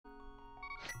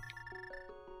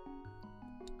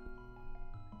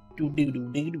All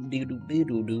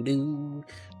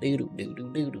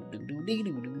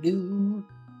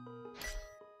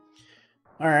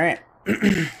right,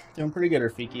 doing pretty good,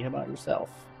 Rafiki. How about yourself?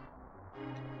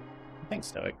 Thanks,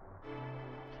 Stoic.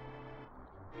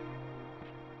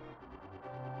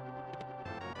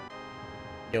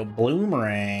 Yo,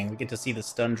 Bloomerang. We get to see the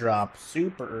stun drop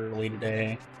super early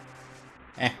today.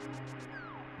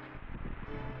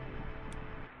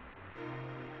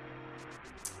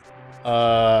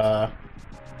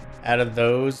 Out of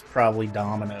those, probably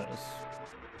Dominoes.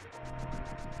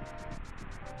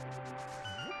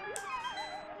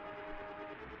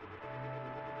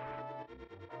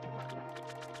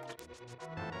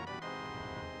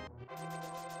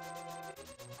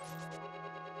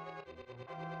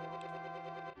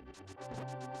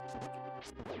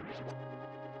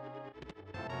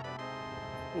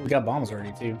 Ooh, we got bombs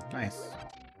already, too. Nice.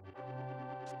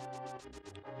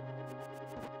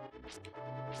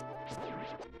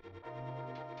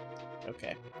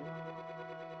 Okay.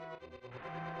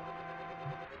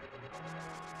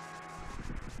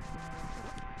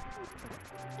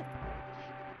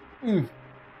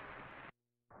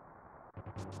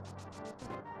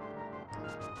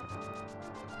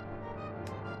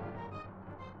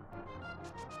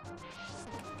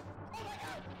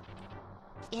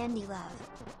 Andy Love.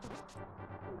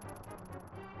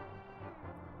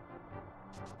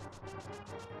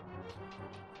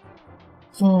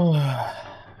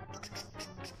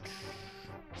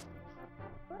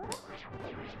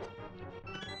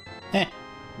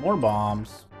 More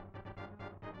bombs.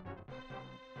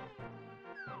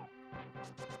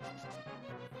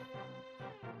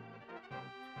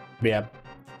 But yeah,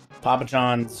 Papa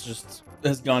John's just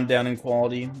has gone down in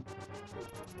quality.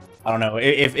 I don't know.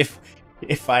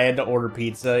 If I had to order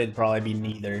pizza, it'd probably be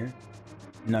neither.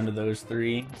 None of those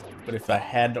three. But if I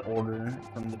had to order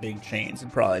from the big chains,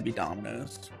 it'd probably be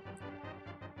Domino's.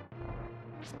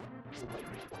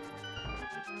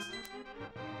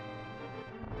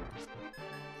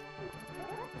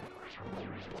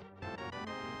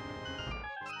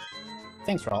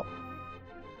 Thanks, Ralt.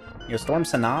 Yo, Storm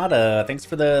Sonata, thanks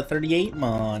for the 38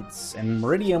 months. And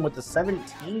Meridian with the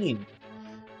 17.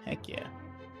 Heck yeah.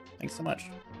 Thanks so much.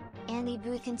 Andy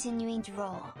Boo continuing to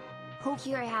roll. Hope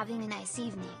you are having a nice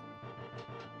evening.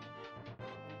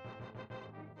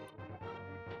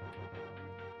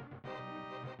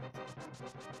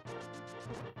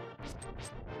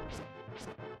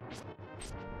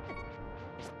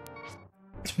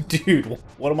 Dude,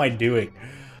 what am I doing?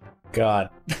 God.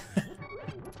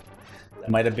 That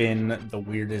might have been the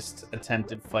weirdest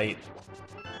attempted fight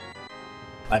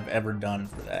I've ever done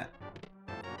for that.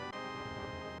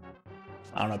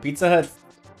 I don't know. Pizza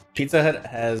Hut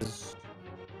has...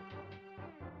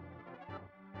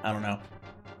 I don't know.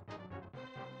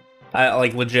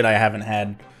 Like, legit, I haven't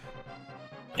had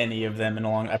any of them in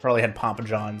a long... I probably had Papa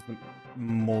John's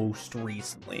most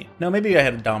recently. No, maybe I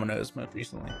had Domino's most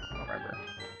recently. I don't remember.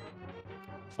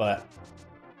 But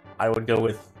I would go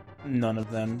with none of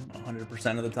them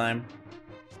 100% of the time.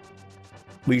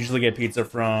 We usually get pizza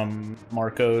from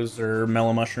Marco's or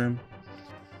Mellow Mushroom.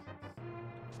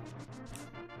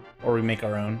 Or we make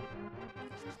our own.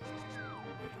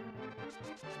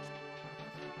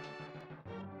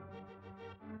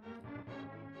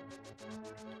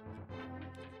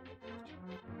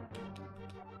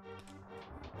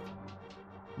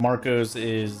 Marco's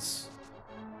is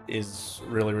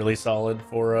really solid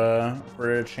for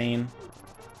a chain,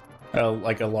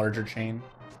 like a larger chain.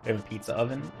 We have a pizza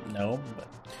oven? No, but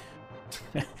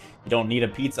you don't need a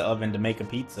pizza oven to make a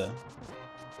pizza.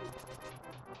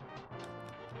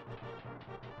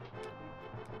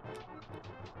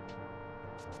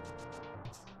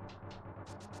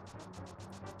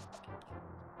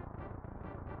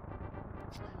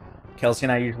 Kelsey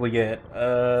and I usually get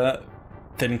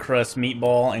thin crust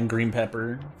meatball and green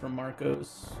pepper from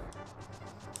Marco's.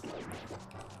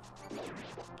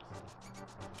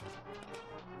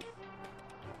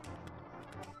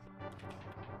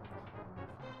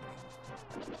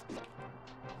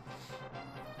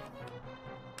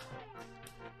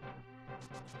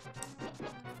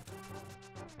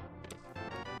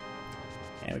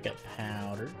 And we got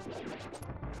powder.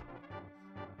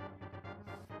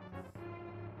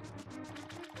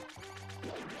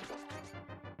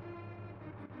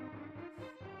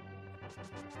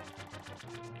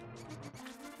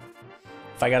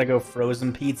 If I gotta go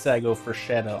frozen pizza, I go for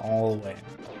Freschetta all the way.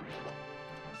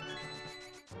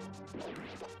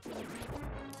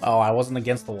 Oh, I wasn't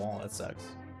against the wall. That sucks.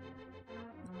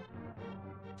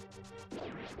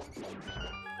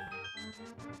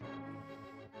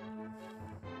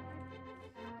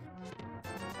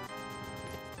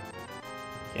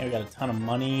 Okay, we got a ton of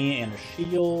money and a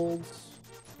shield.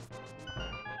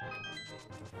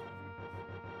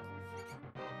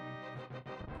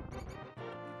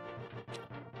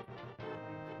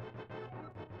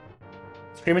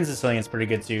 Screaming Sicilian's pretty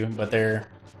good too, but they're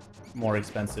more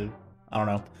expensive. I don't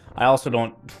know. I also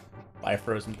don't buy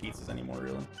frozen pizzas anymore,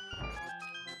 really.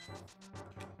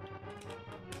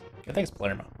 Yeah, thanks,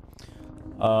 Palermo.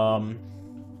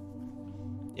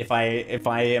 If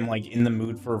I am like in the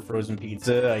mood for a frozen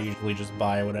pizza, I usually just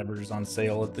buy whatever's on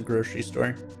sale at the grocery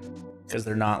store, because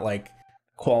they're not like,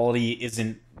 quality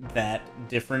isn't that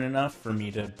different enough for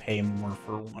me to pay more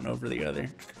for one over the other.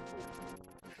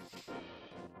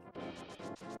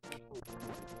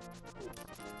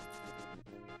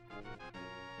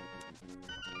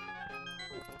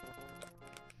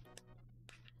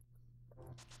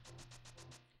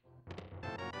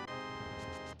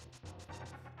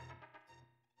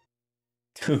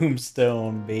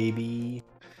 Tombstone, baby.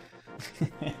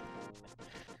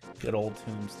 Good old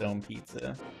Tombstone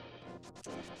pizza.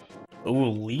 Ooh,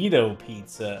 Lido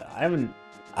pizza.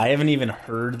 I haven't even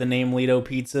heard the name Lido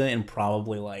pizza in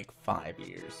probably like 5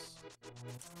 years.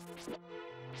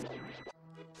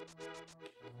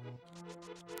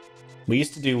 We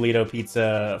used to do Lido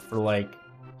pizza for like,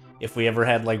 if we ever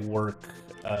had like work,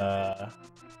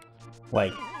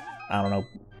 like, I don't know,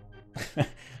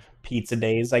 pizza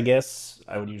days, I guess.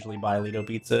 I would usually buy Lido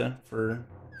pizza for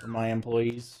my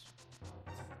employees.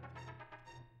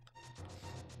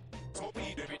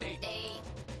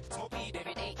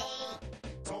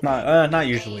 Not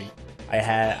usually.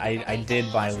 I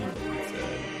did buy Lido pizza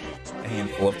a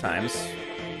handful of times.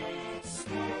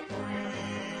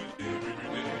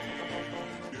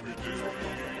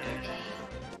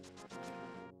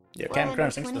 Yeah, Captain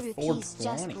Crunch, thanks for the 420.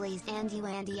 Just Blaze, Andy.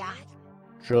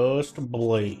 Just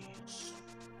Blaze.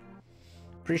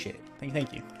 Appreciate it.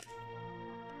 Thank you.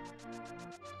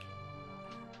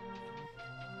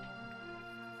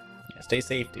 Yeah, stay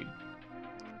safe, dude.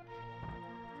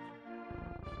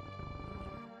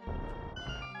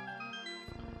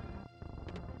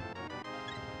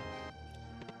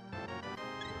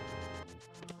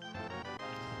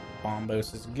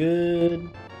 Bombos is good.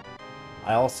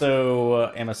 I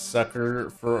also am a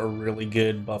sucker for a really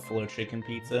good buffalo chicken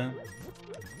pizza.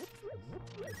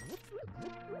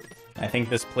 I think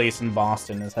this place in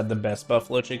Boston has had the best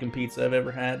buffalo chicken pizza I've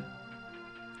ever had.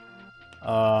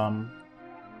 Can't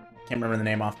remember the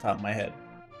name off the top of my head,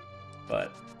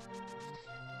 but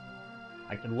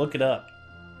I can look it up.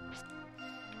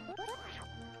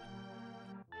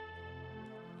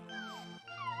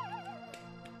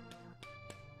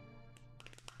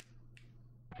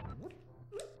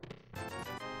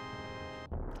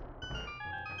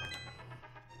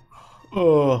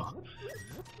 Oh.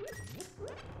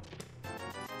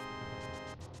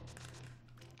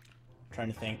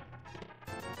 Trying to think.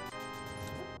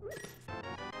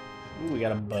 Ooh, we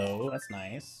got a bow. That's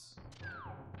nice.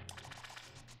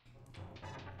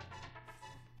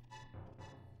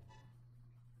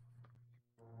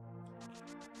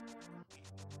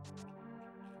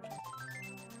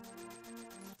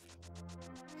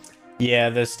 Yeah,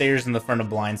 the stairs in the front of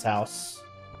Blind's house.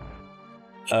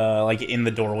 Like in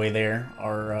the doorway there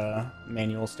are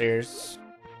manual stairs.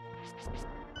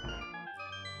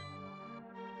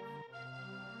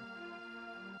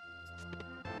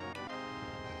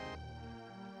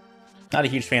 Not a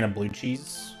huge fan of blue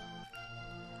cheese.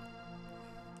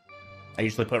 I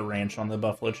usually put ranch on the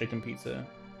buffalo chicken pizza.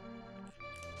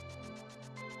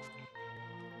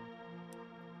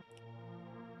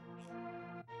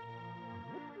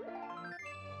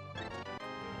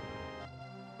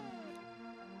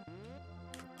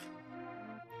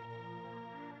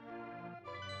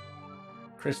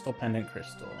 Crystal pendant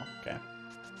crystal. Okay.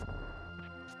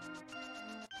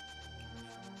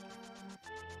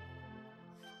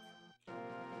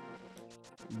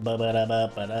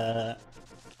 Ba-ba-da-ba-ba-da. I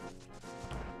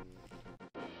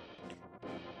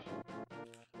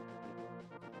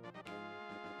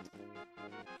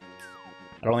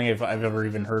don't think I've ever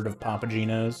even heard of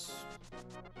Papagino's.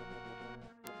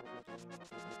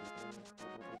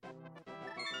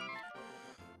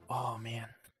 Oh, man.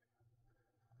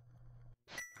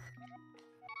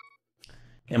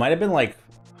 It might have been like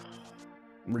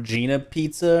Regina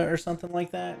Pizza or something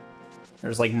like that.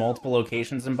 There's like multiple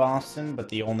locations in Boston, but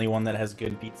the only one that has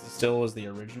good pizza still is the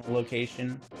original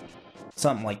location.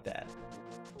 Something like that.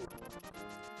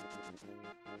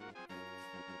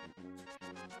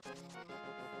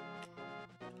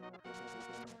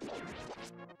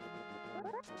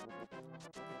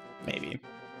 Maybe.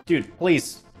 Dude,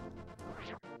 please.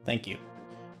 Thank you.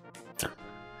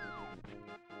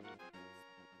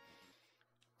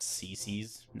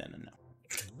 CC's. No.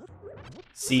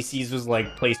 CC's was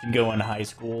like place to go in high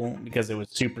school because it was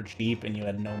super cheap and you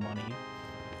had no money.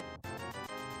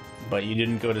 But you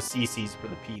didn't go to CC's for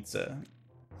the pizza.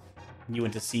 You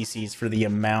went to CC's for the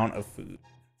amount of food.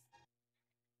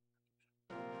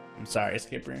 I'm sorry,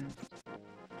 Skipper.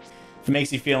 If it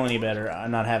makes you feel any better,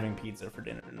 I'm not having pizza for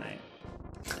dinner tonight.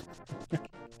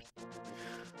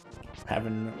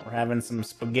 We're having some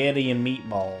spaghetti and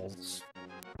meatballs.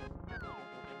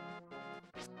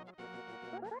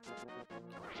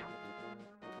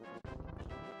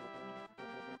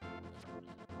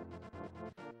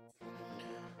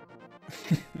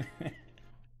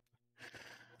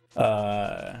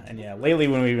 And yeah, lately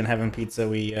when we've been having pizza,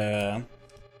 we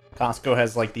Costco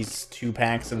has like these 2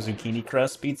 packs of zucchini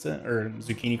crust pizza or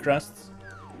zucchini crusts,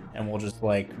 and we'll just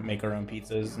like make our own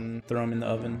pizzas and throw them in the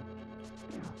oven.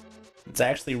 It's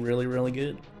actually really, really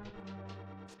good.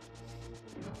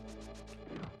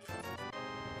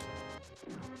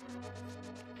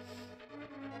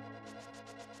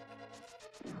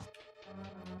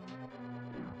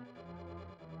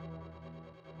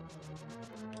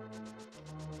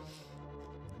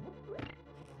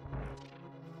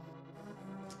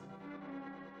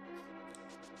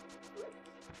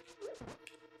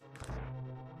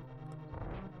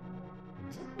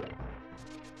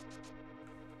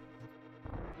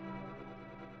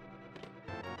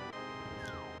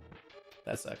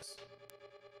 That sucks.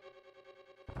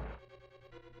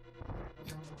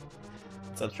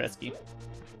 What's up, Tresky?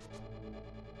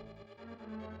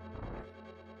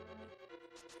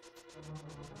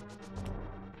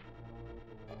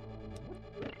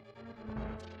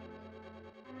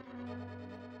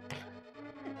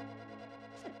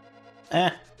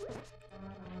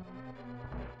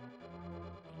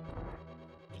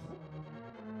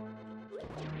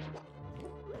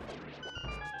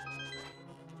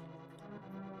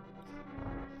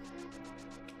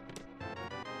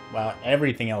 Wow,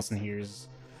 everything else in here is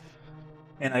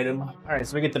an item. Alright,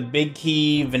 so we get the big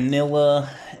key, vanilla,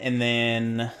 and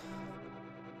then...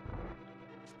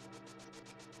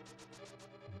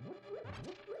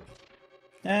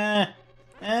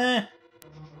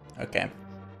 Okay.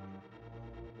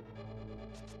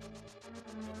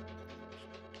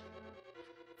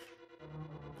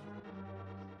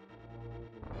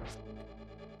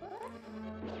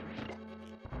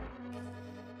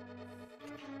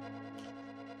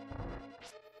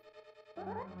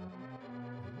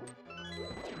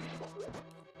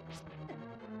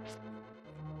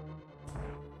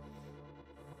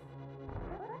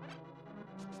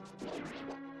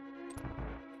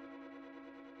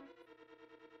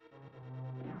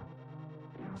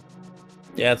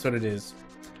 Yeah, that's what it is.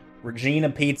 Regina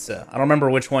Pizza. I don't remember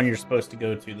which one you're supposed to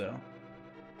go to, though.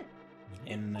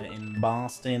 In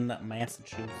Boston,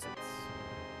 Massachusetts.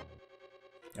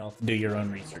 You'll have to do your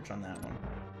own research on that one.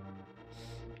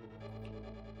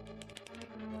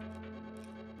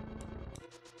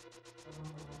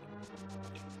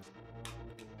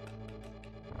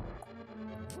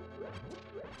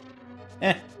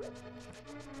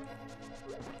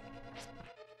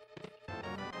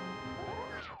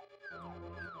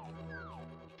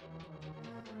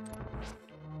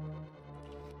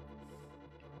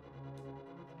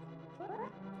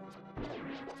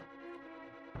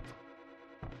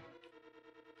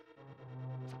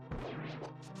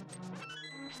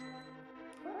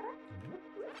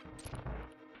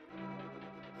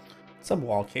 What's up,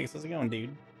 Wall Cakes? How's it going,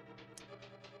 dude?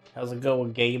 How's it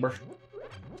going, Gaber?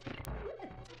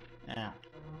 Ow.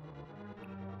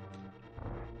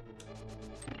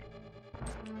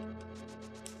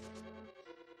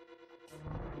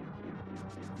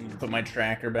 Need to put my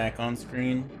tracker back on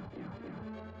screen.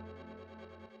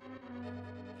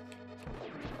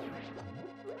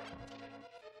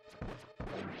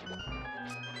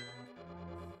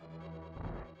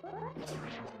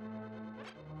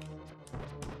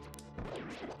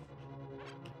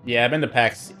 Yeah, I've been to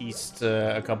PAX East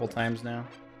a couple times now.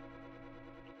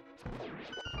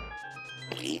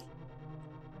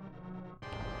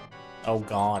 Oh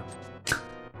god.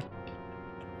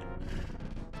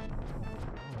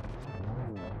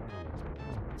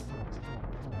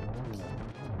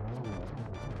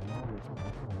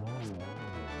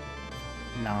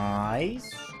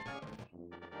 Nice.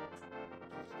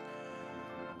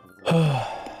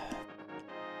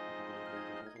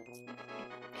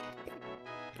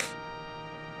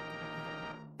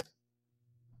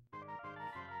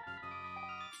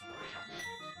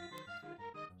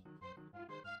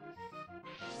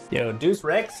 Yo, Deuce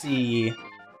Rexy.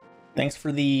 Thanks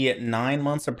for the 9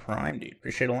 months of Prime, dude.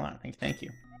 Appreciate it a lot. Thank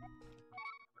you.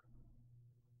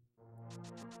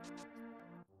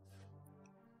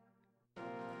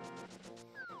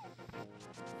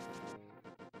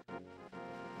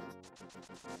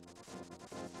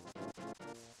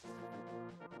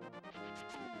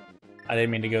 I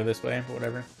didn't mean to go this way, but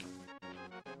whatever.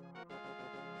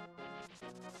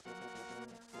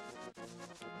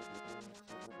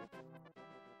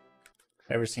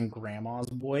 Ever seen Grandma's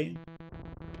Boy?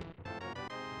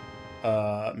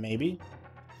 Maybe.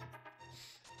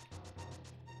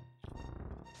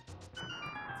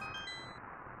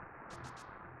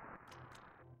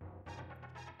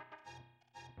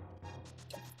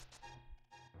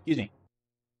 Excuse me.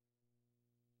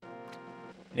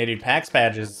 Yeah, dude, PAX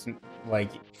badges, like,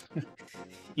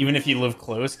 even if you live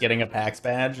close, getting a PAX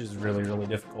badge is really, really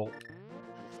difficult.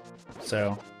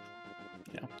 So,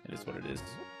 you know, it is what it is.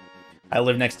 I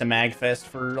lived next to MagFest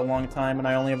for a long time, and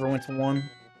I only ever went to one.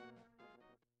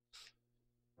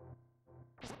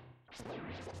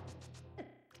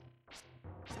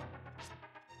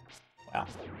 Wow.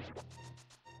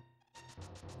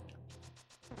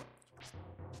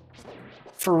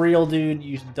 For real, dude,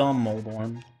 you dumb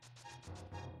Moldorm.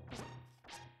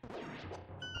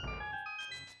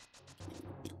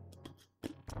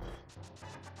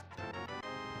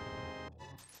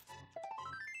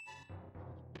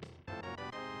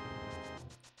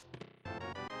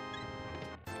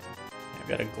 I've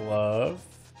got a glove.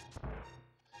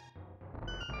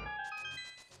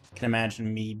 Can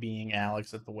imagine me being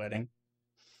Alex at the wedding.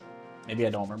 Maybe I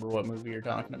don't remember what movie you're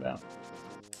talking about.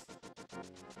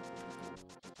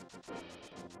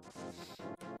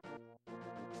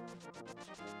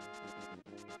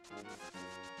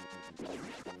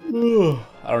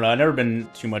 I don't know. I've never been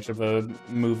too much of a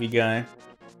movie guy.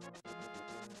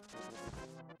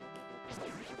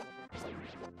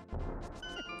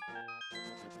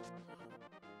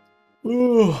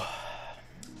 Ooh.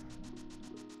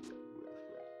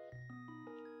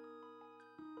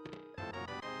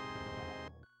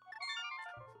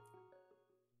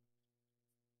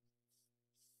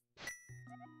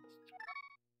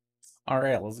 All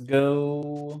right, let's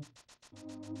go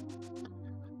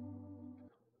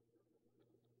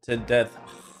to death.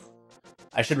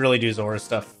 I should really do Zora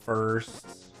stuff first.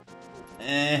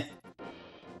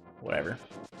 Whatever.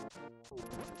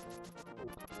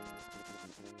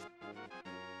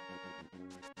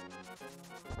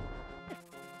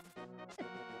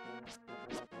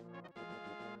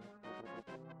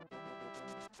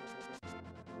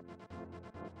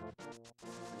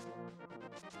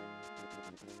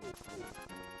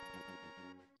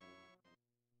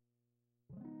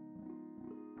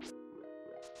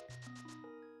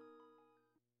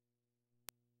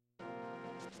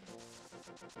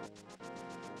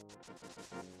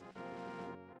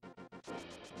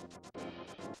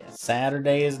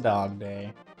 Saturday is dog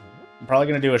day. I'm probably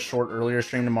going to do a short earlier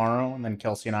stream tomorrow, and then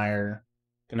Kelsey and I are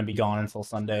going to be gone until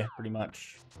Sunday, pretty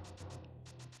much.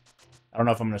 I don't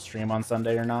know if I'm going to stream on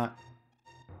Sunday or not.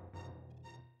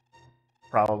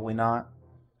 Probably not.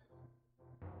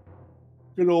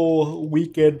 Good old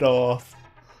weekend off.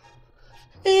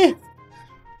 Still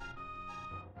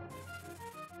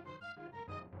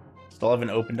haven't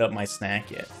opened up my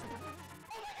snack yet.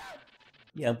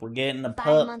 Yep, we're getting a pup.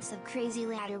 5 months of crazy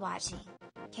ladder watching.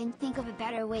 Can't think of a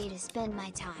better way to spend my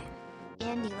time.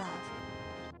 Andy Love.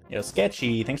 Yo,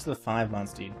 Sketchy, thanks for the 5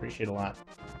 months, dude. Appreciate it a lot.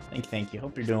 Thank you.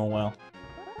 Hope you're doing well.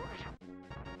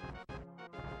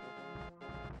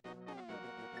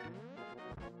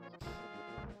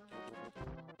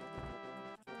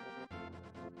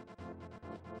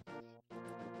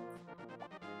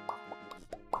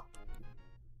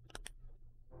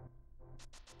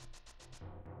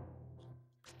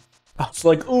 I was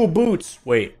like, ooh, boots.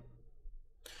 Wait.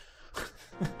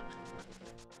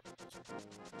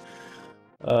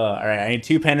 Alright, I need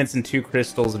 2 pendants and 2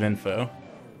 crystals of info.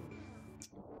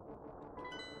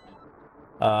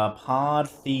 Pod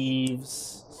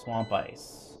Thieves, Swamp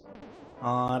Ice.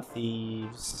 Pod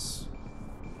Thieves.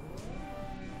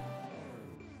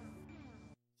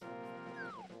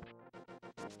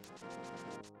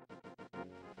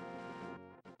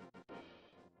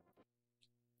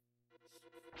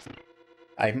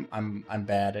 I'm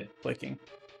bad at clicking.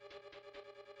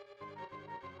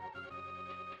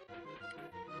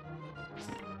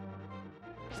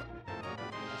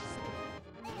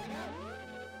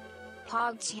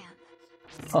 PogChamp.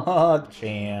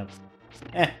 PogChamp.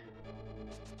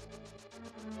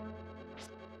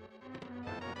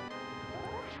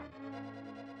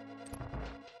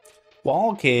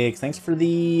 Wall Kicks, thanks for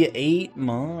the 8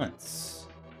 months.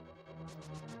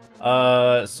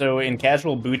 So in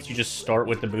casual boots, you just start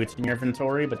with the boots in your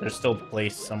inventory, but they're still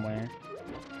placed somewhere.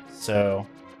 So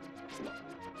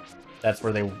that's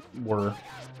where they were.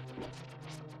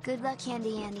 Good luck,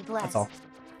 Andy bless. That's all.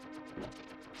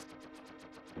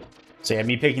 So yeah,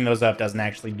 me picking those up doesn't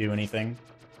actually do anything.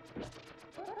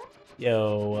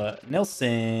 Yo,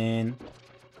 Nelson.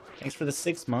 Thanks for the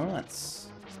 6 months.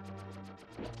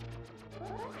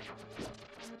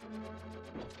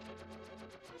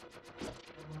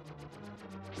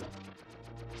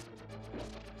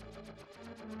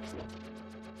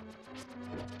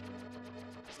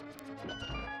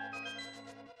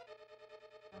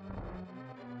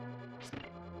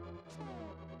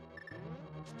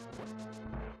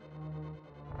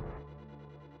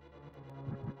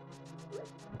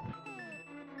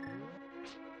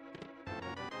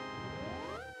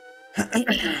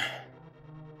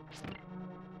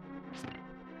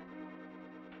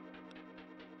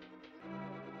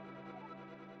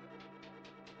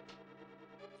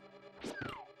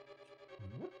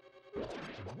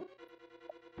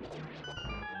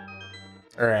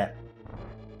 Alright.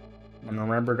 I'm gonna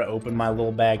remember to open my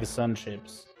little bag of sun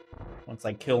chips once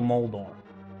I kill Moldorm.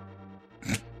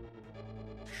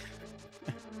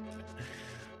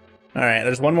 Alright,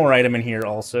 there's one more item in here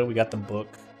also. We got the book.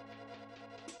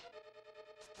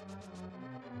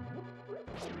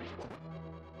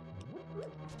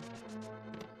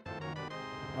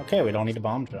 Okay, we don't need a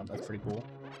bomb jump. That's pretty cool.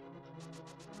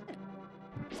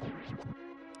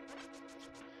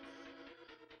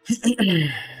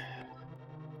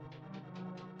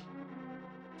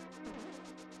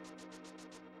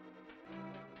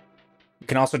 You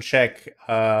can also check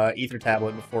Ether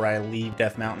Tablet before I leave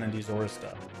Death Mountain and do Zora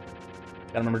stuff.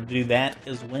 Gotta remember to do that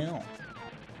as well.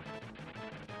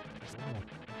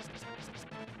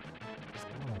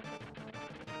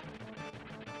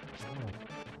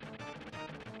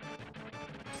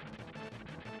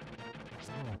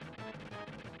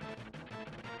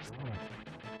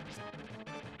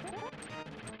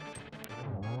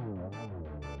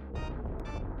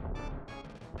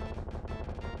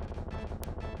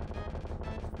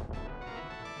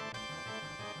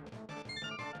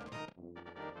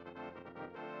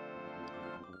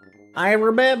 I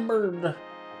remembered.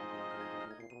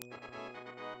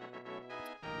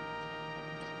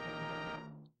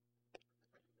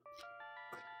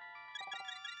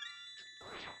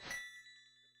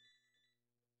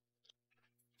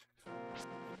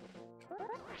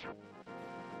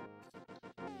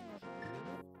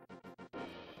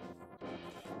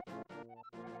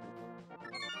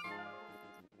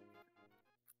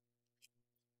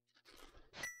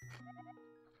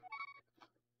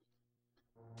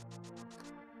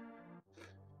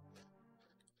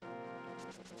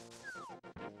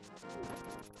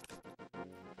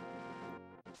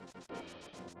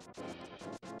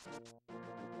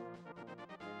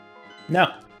 No.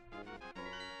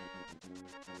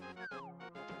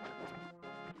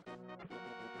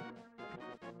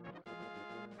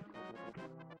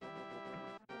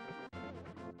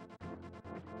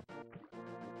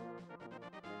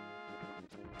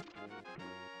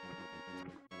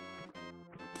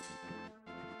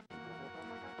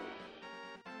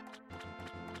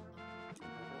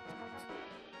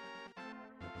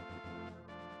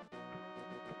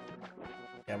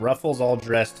 Yeah, Ruffles all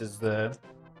dressed as the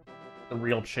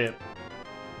real Chip.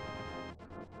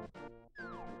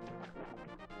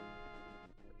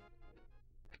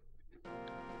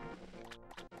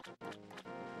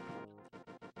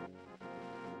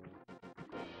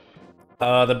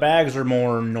 The bags are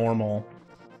more normal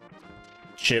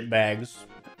Chip bags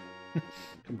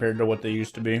compared to what they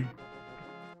used to be.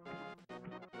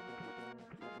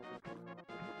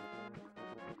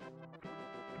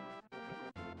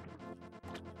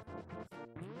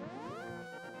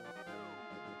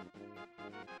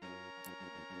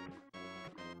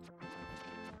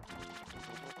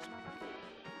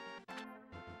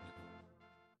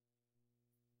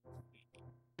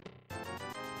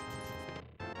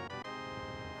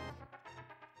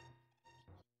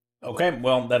 Okay,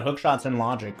 well, that hook shot's in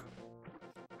logic.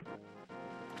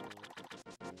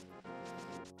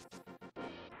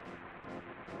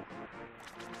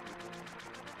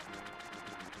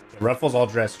 Ruffles all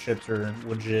dressed chips are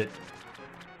legit.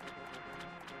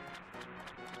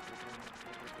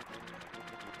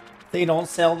 They don't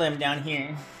sell them down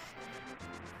here.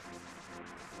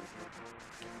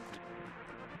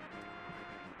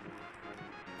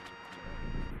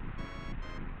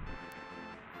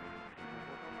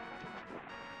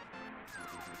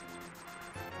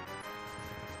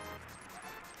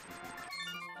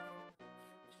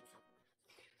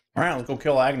 Alright, let's go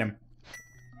kill Aghanim.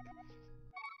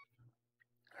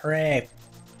 Hooray!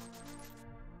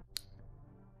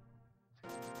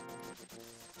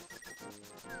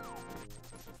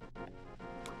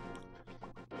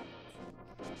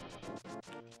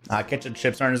 Ketchup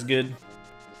chips aren't as good.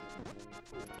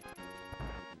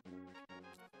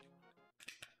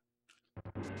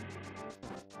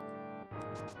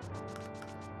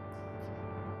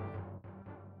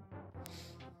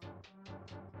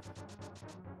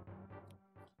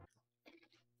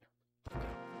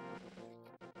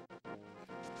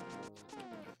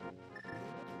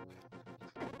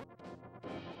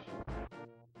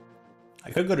 I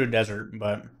could go to a desert,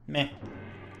 but meh.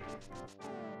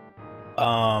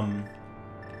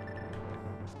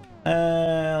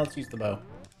 Let's use the bow.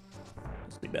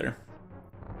 This will be better.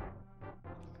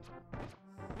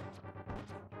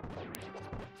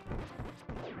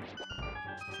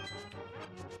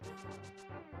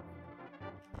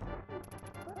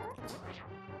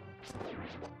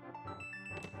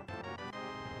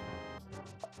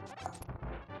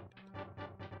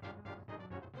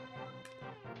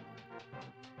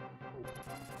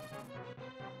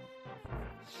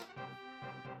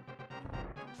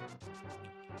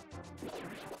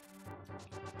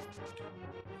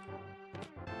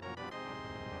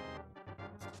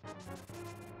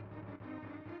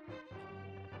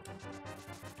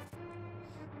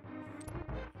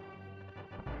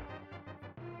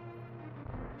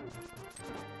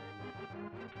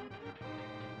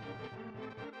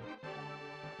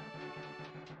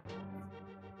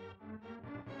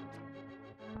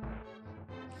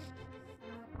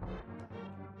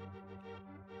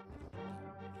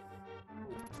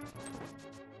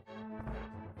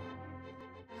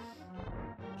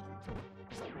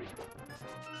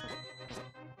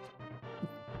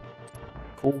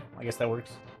 Cool. I guess that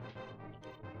works.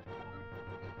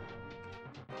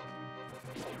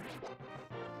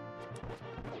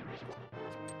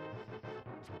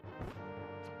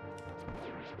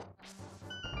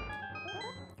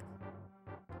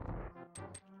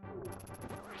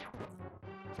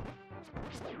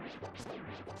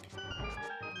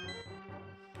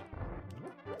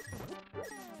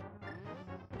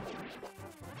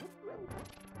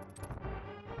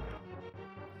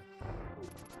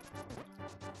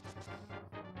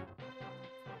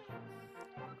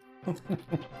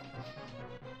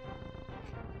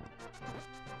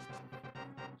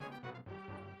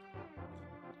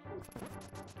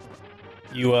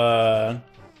 You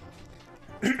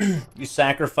you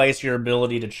sacrifice your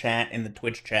ability to chat in the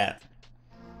Twitch chat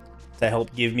to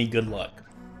help give me good luck.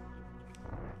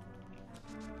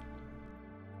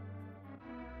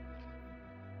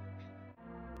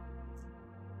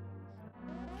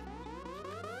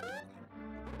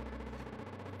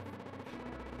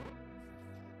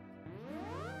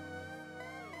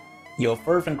 Yo,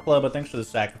 Furf and Club, thanks for the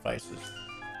sacrifices.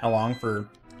 How long? For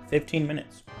 15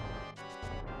 minutes.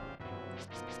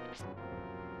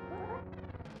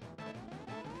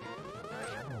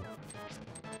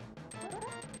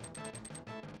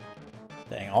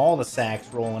 Dang, all the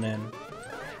sacks rolling in.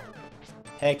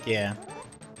 Heck yeah.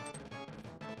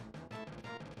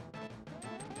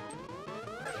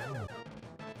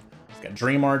 It's got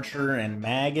Dream Archer and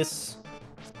Magus.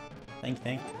 Thank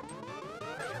you.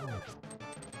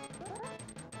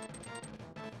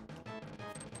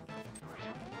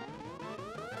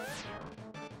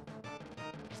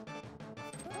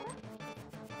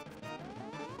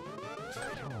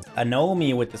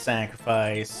 Anomi with the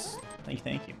sacrifice.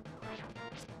 Thank you.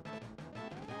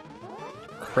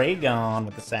 Kragon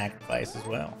with the sacrifice as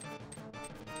well.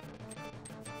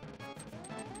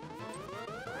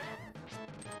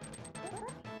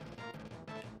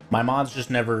 My mods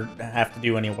just never have to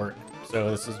do any work,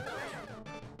 so this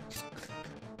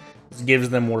gives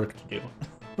them work to do.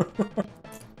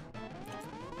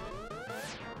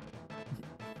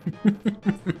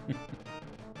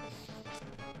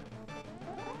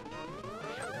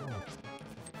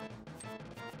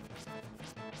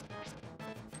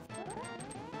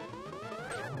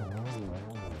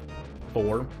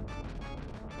 4.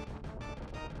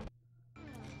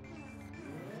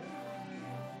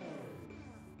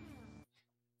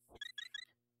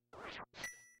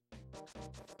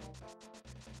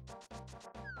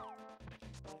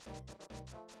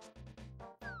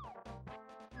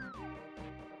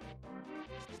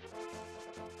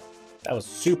 That was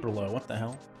super low. What the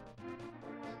hell?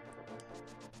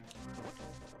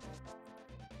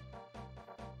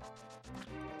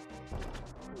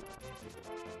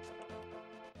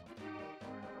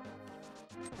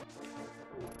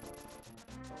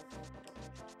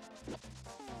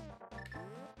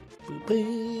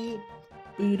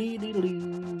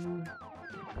 Boo-dee-dee-doo.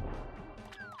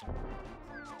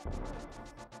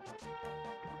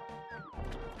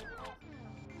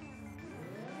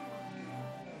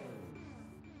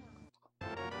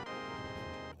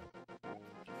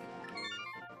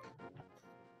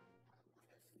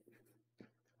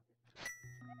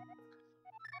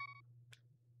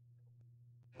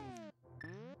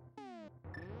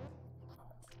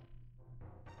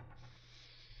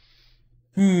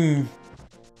 Alright,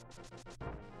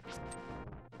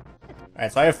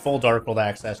 so I have full Darkworld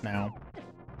access now.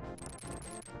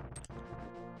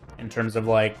 In terms of,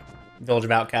 like, Village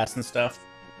of Outcasts and stuff.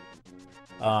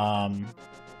 So I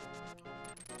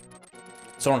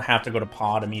don't have to go to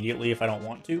pod immediately if I don't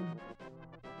want to.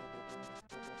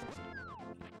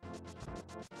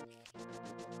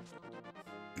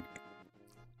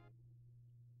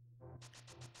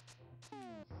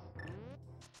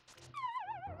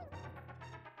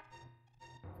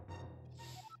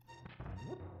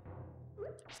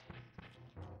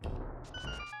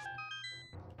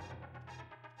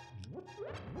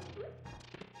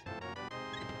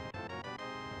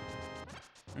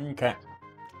 Okay.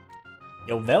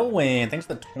 Yo, Velwin, thanks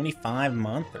for the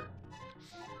 25-monther.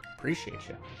 Appreciate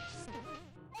you.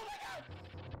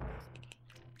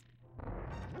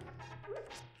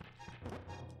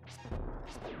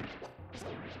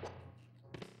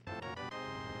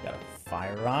 Got a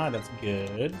fire rod, that's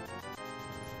good.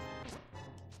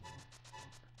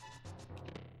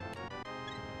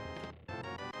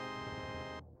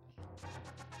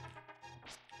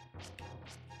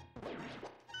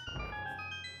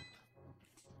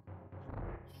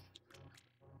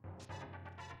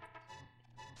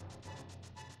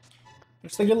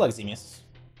 Looks like good luck, Zemius.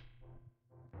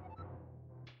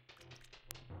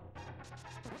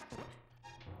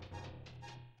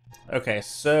 Okay,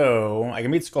 so I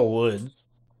can beat Skull Woods.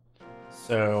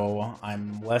 So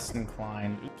I'm less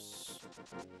inclined. Oops.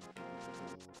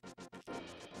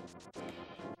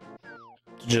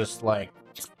 To just like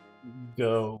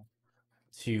go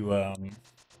to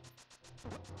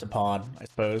pod, I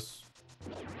suppose.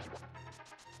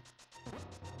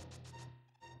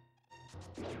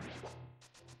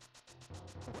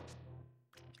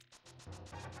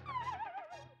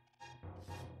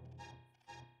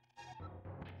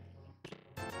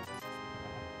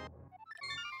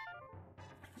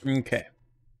 Okay.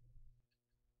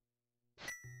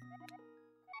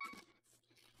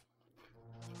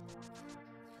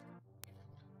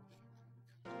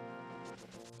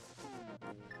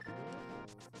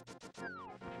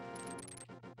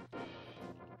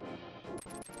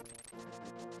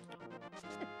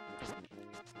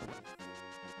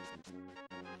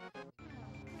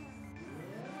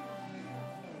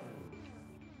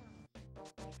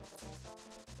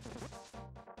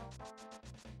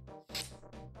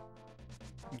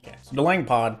 Okay, so delaying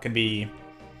pod could be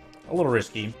a little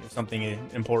risky if something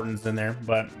important is in there,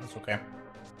 but that's okay.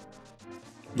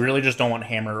 We really just don't want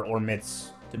Hammer or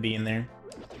Mitts to be in there.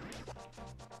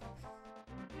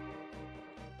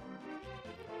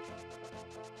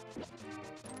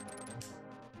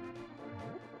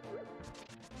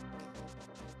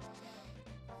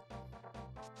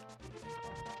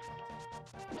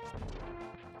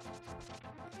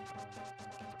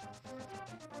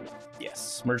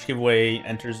 Yes, merge giveaway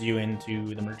enters you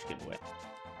into the merge giveaway.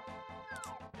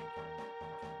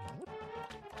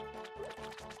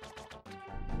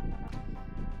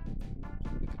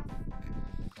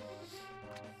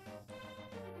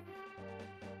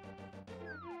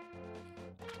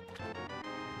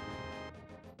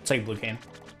 Take blue cane.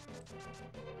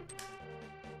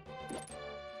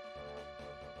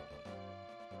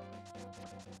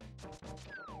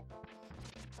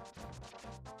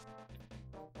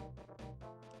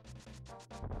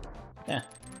 Yeah.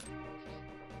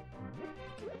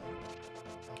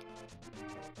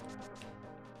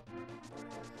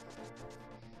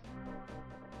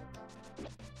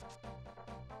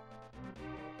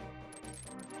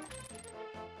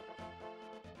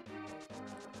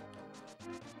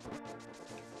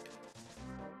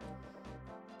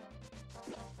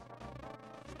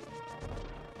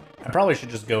 I probably should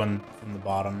just go in from the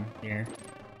bottom here.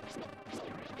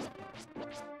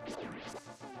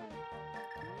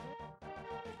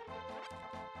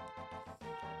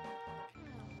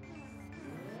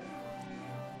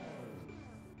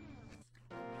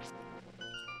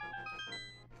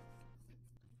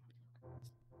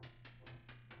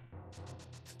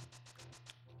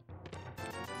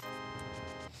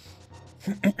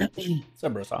 What's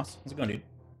up, bro sauce? How's it going, dude?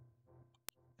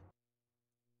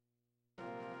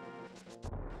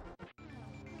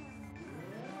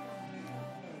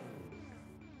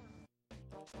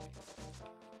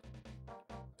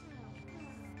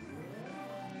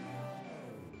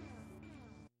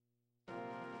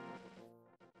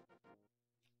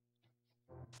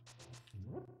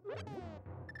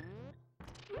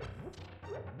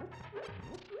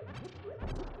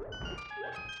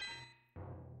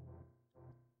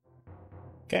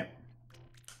 Okay.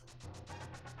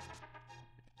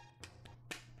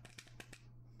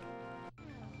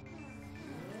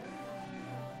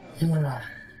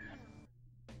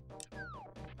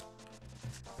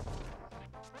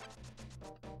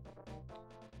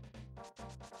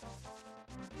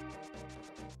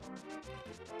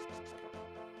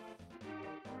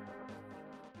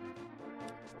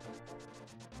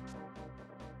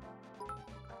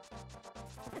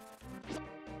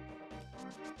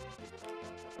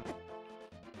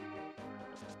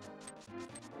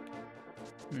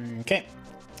 Okay.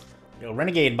 Yo,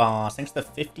 Renegade Boss, thanks to the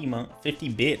 50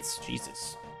 bits.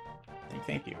 Jesus.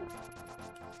 Thank you.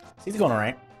 He's going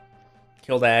alright.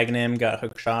 Killed Aghanim, got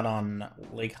hookshot on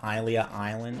Lake Hylia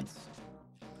Islands.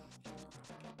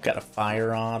 Got a fire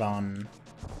rod on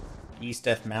East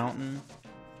Death Mountain.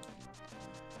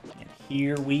 And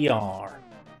here we are.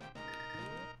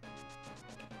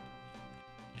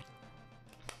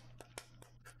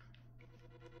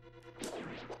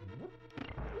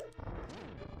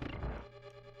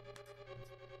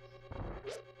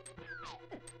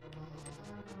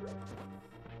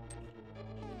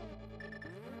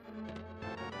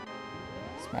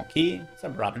 Small key. What's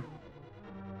up, Robin?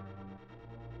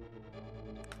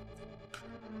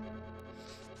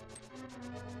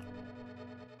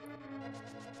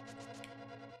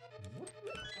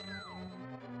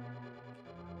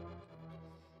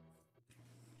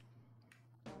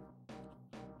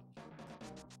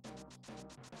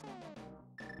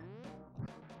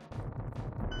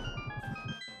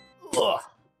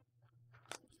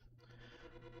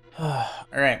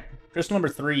 Alright, crystal number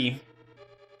 3.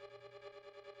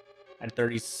 At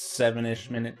 37-ish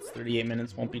minutes, 38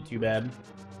 minutes, won't be too bad.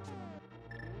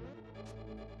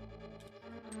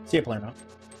 See ya, Palermo.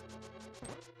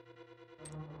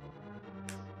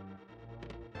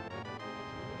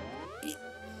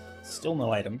 Still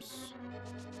no items.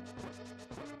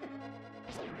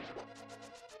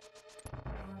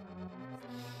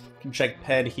 Can check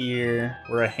Ped here.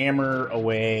 We're a hammer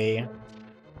away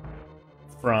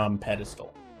from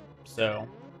pedestal, so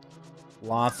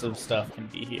lots of stuff can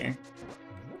be here.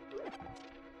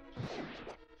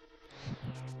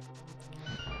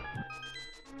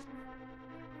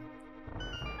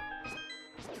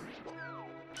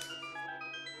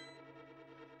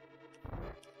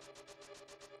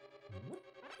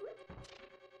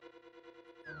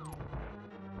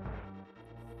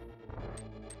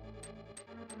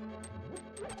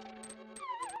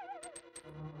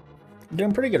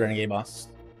 Doing pretty good, Renegade Boss.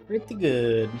 Pretty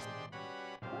good.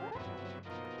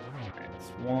 That's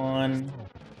 1.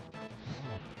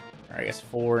 Or I guess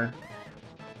 4.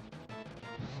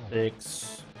 6.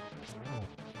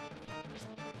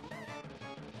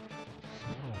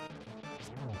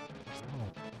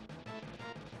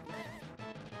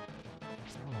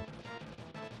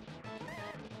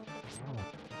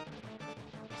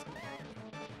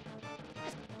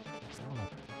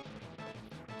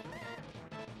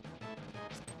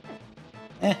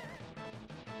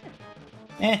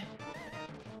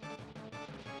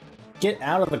 Get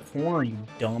out of the corner, you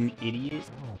dumb idiot.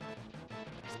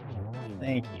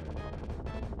 Thank you.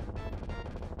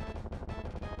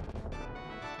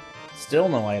 Still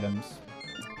no items.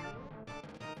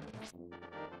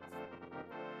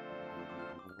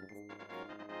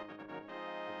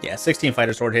 Yeah, 16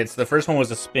 fighter sword hits. The first one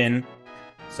was a spin,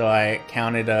 so I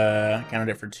counted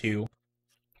it for 2.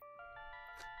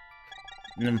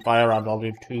 And then fire rod, I'll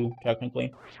do 2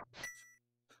 technically.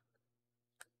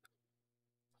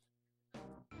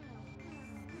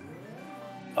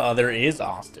 There is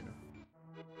Austin.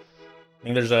 I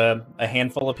think there's a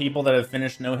handful of people that have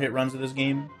finished no-hit runs of this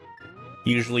game.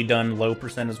 Usually done low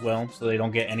percent as well, so they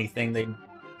don't get anything.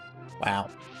 Wow.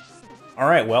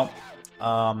 Alright, well.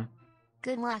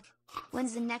 Good luck.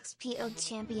 When's the next PO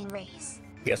champion race?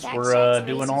 Guess we're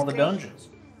doing all the dungeons.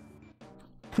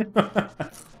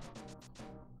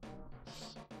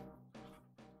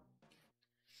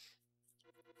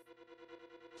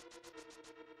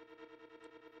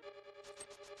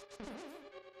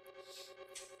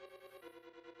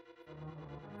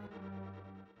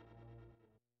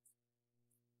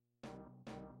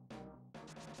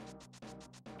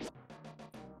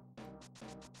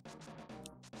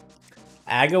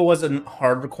 Aga wasn't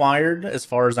hard required, as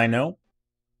far as I know.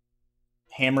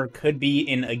 Hammer could be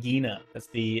in Agena. That's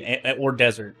or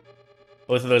Desert.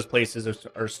 Both of those places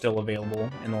are still available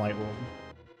in the Light World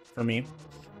for me.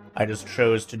 I just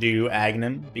chose to do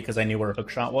Aghanim because I knew where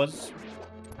Hookshot was.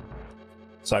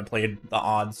 So I played the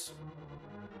odds.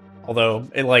 Although,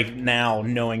 now,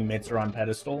 knowing mitts are on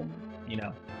Pedestal, you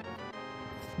know,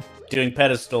 doing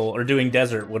Pedestal, or doing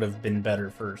Desert would have been better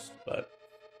first, but,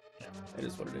 yeah, it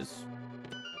is what it is.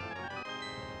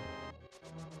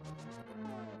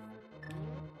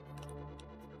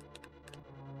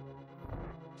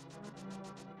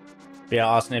 But yeah,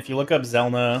 Austin, if you look up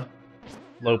Zelna,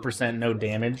 low percent, no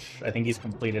damage, I think he's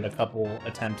completed a couple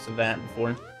attempts of that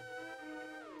before.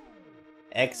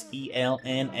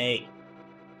 Xelna.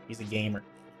 He's a gamer.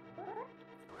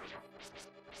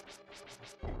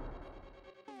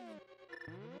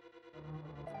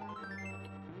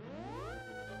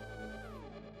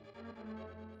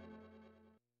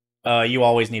 You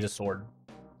always need a sword.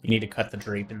 You need to cut the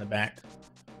drape in the back.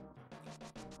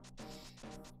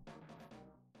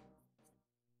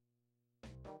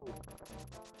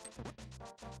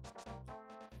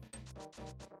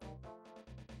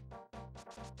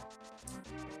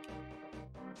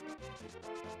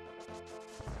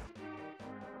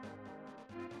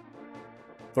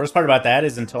 The worst part about that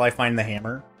is until I find the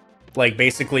hammer. Like,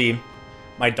 basically,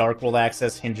 my Dark World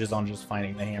access hinges on just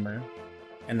finding the hammer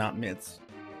and not myths.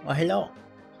 Well, hello.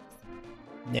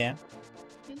 Yeah.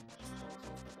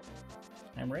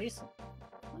 I'm racing.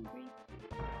 Hungry?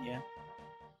 Yeah.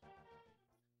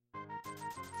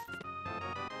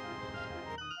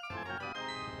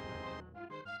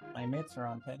 My mitts are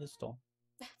on pedestal.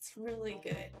 That's really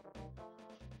good.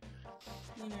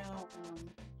 You know,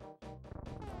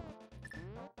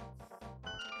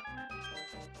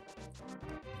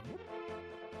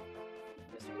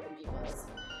 this would be buzz.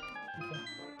 Okay.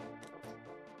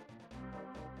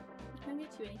 Can I get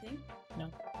you anything? No,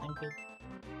 I'm good.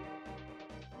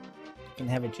 You can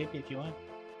have a chip if you want.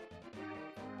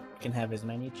 You can have as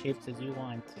many chips as you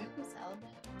want. Do you have a salad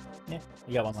bag? Yeah,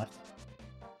 you got one left.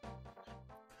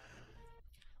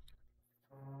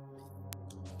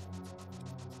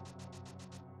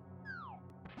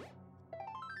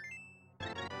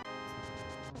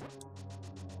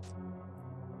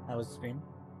 How was the stream?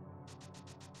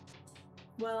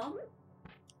 Well,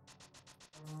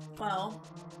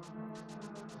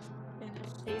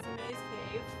 finished Hazy Maze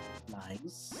Cave.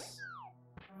 Nice.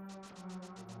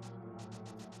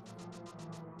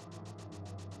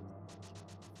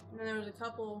 And then there was a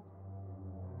couple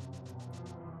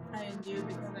I didn't do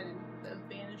because I didn't the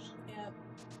Banished cap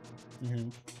Mm-hmm.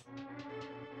 and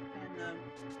the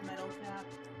metal cap.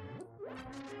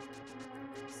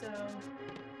 So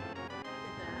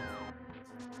did that.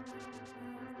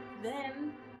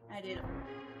 Then I did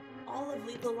all of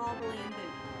Lethal Lava Land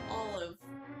and all of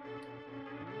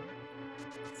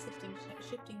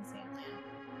Shifting Sandland.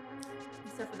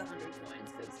 Except for the 100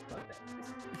 coins, because fuck that.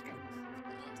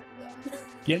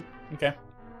 Yeah, okay.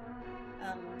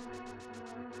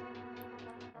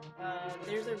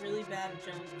 There's a really bad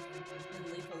jump in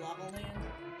Lethal Lava Land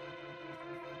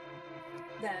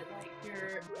that, like,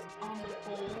 you're on the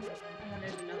pole, and then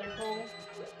there's another pole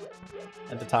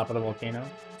At the top of the volcano?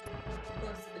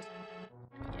 close to the...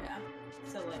 Yeah.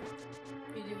 So, like,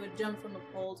 you do a jump from a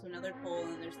pole to another pole,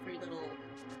 and then there's 3 little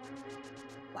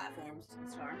platforms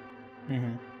to start.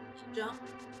 Mm-hmm. Jump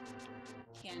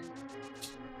can...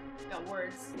 Got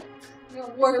words.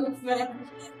 Got words, man.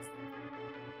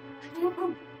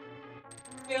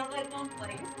 Fail that jump,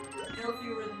 like, no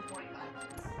fewer than 25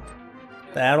 minutes.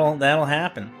 That'll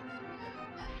happen.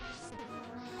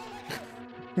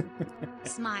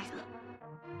 Smile.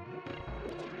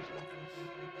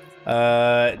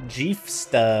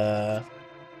 Jeefsta.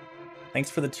 Thanks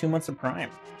for the 2 months of Prime.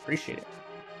 Appreciate it.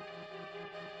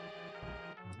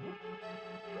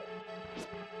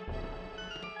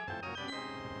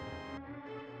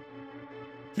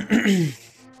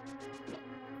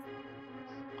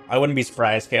 I wouldn't be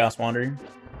surprised, Chaos Wanderer.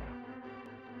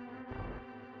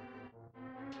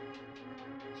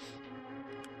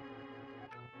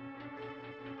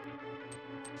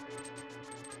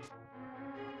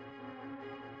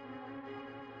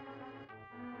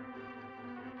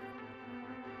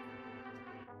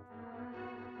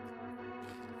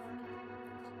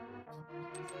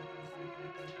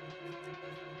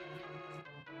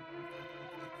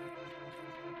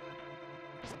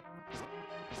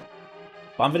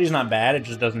 Bonfitty's not bad, it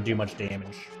just doesn't do much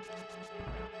damage.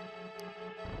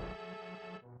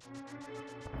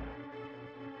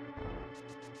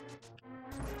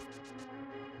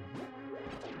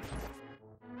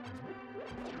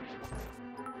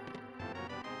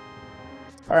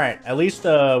 Alright, at least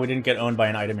we didn't get owned by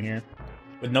an item here.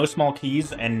 With no small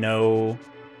keys and no...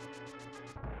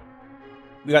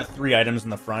 We got 3 items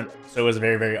in the front, so it was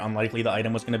very, very unlikely the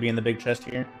item was going to be in the big chest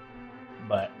here.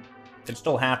 But it could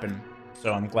still happen.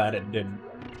 So I'm glad it didn't.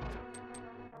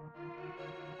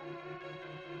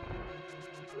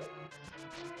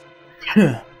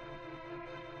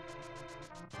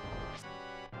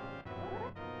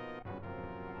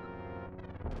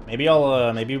 Maybe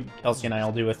maybe Kelsey and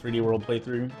I'll do a 3D World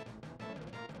playthrough.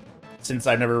 Since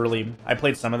I've never really... I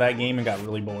played some of that game and got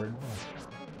really bored.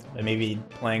 But maybe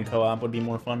playing co-op would be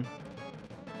more fun.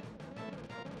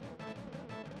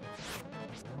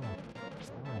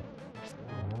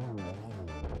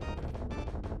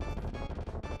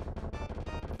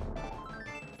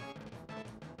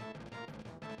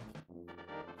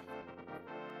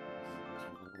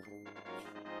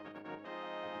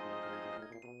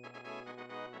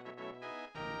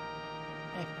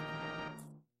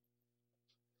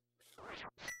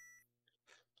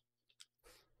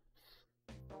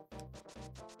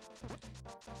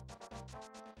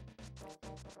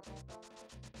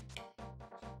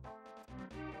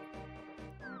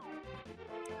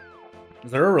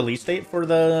 Is there a release date for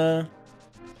the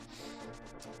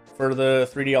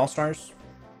 3D All Stars?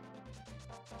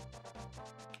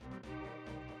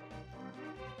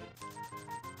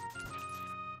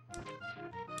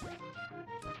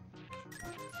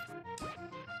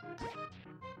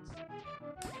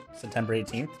 September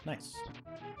 18th. Nice.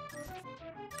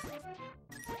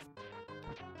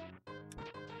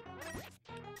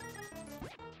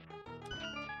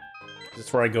 Is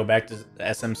this where I go back to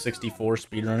SM64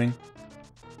 speedrunning?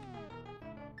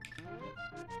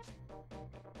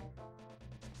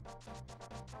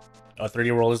 Oh,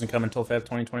 3D World isn't coming until Feb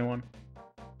 2021.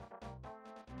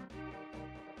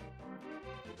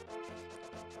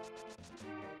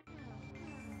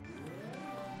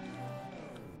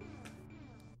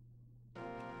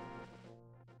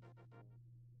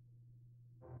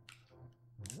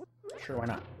 Sure, why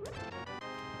not?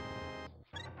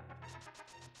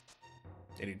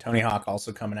 Dude, Tony Hawk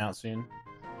also coming out soon.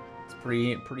 It's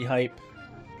pretty hype.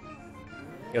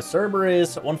 Yo,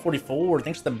 Cerberus 144.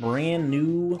 Thanks for the brand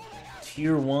new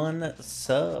Tier 1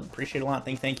 sub. Appreciate it a lot.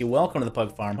 Thank you. Welcome to the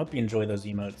Pug Farm. Hope you enjoy those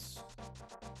emotes.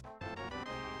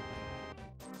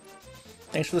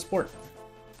 Thanks for the support.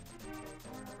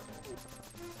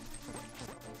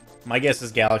 My guess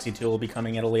is Galaxy 2 will be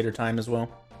coming at a later time as well.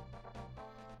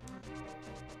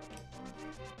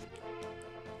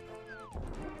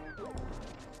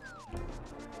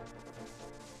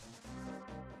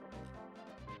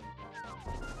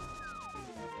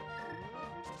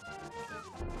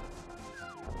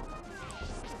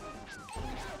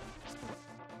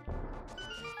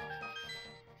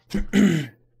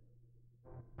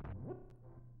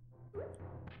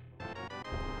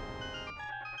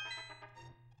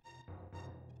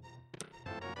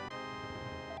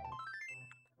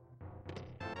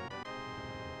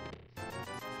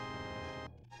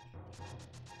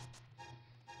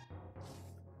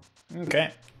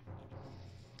 Okay.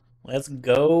 Let's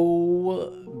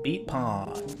go beat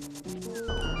Pong.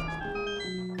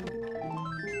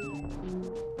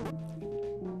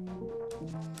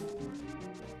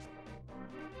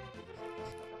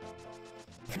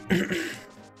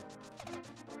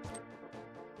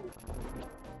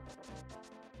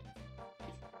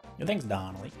 Yeah, thanks,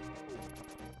 Donnelly.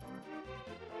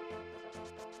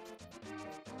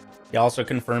 He also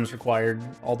confirms required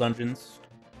all dungeons.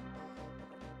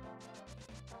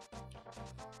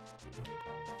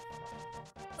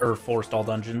 Or forced all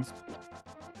dungeons.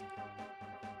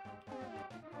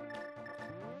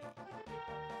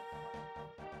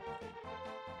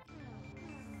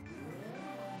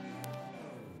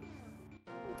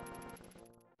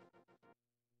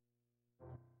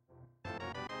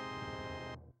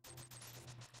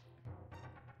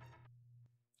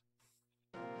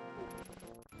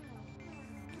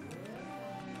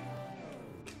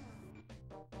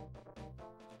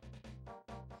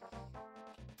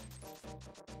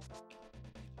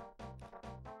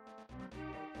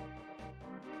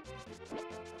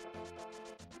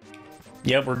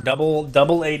 Yep, we're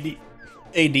double AD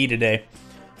today.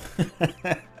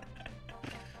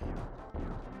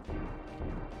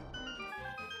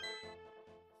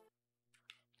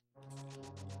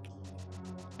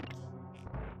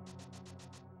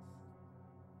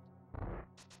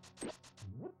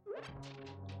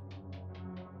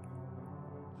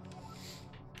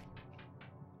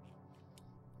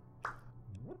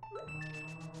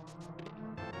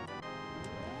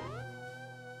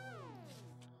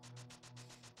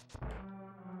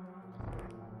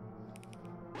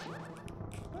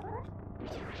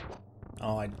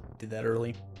 Oh, I did that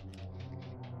early.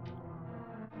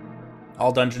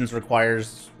 All dungeons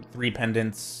requires 3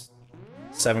 pendants,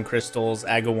 7 crystals,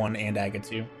 Aga 1 and Aga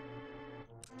 2.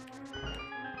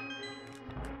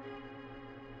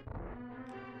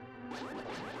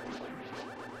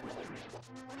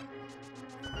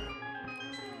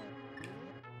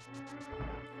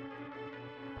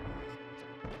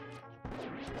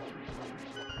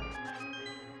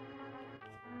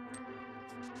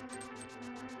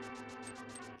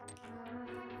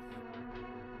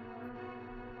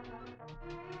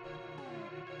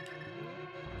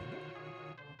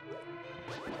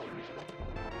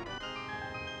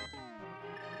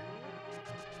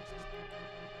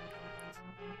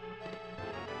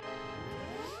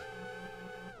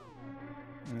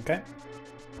 Okay.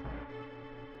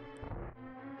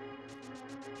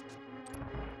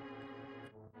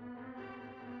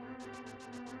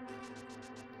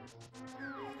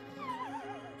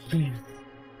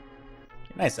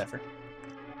 Nice effort.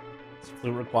 Is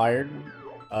flute required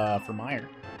for Mire?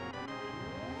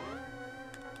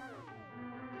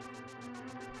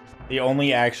 The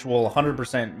only actual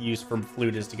 100% use for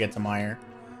flute is to get to Mire.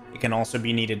 It can also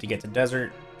be needed to get to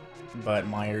Desert, but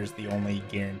Mire is the only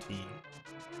guarantee.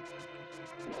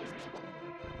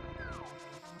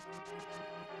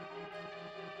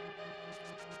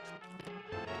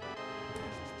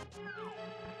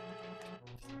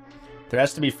 There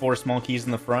has to be 4 small keys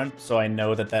in the front, so I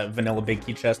know that that vanilla big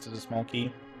key chest is a small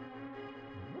key.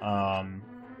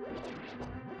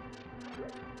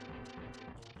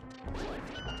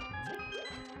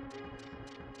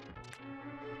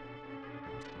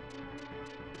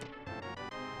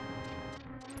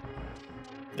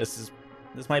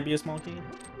 This might be a small key.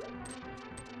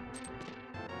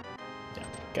 Yeah,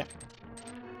 okay.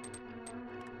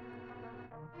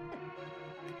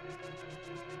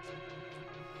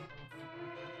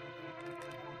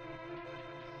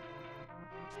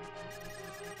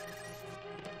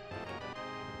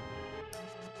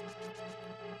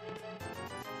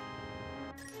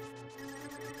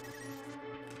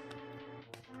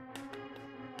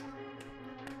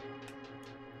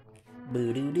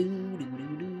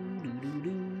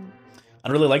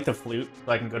 I'd really like the flute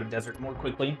so I can go to Desert more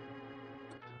quickly,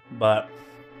 but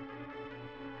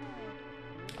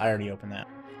I already opened that.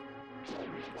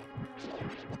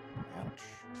 Ouch.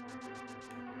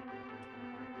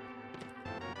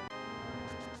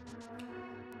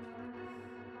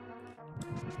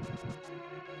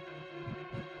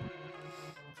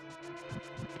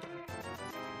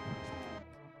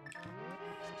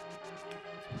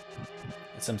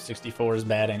 SM64 is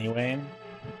bad anyway.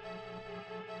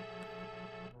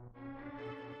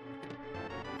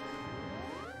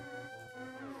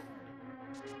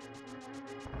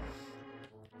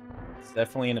 It's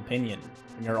definitely an opinion.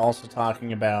 And you're also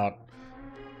talking about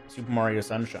Super Mario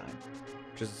Sunshine,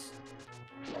 which is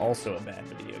also a bad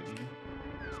video game.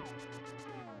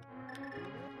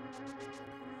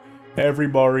 Every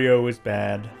Mario is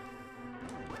bad.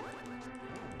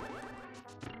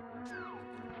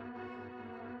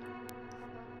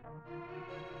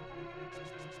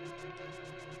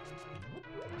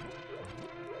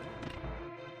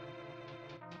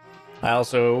 I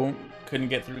also couldn't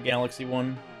get through Galaxy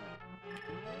 1.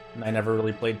 And I never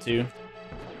really played 2.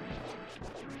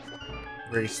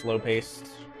 Very slow paced.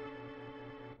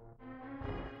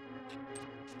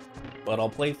 But I'll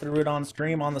play through it on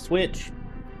stream on the Switch.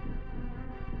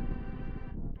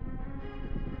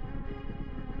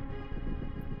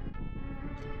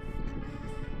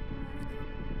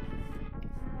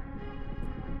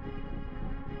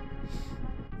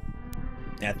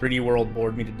 Yeah, 3D World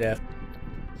bored me to death.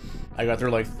 I got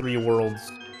through like 3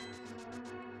 worlds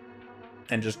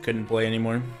and just couldn't play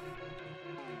anymore.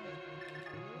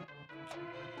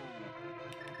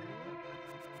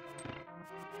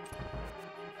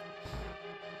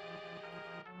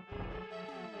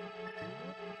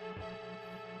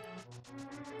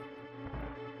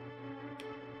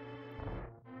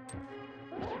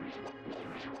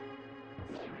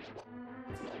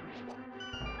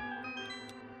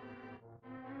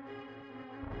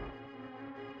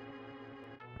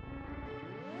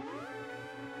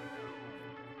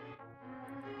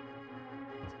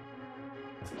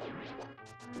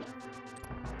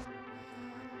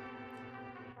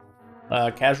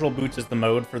 Casual Boots is the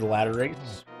mode for the ladder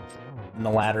race, and the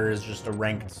ladder is just a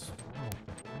ranked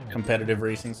competitive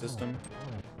racing system.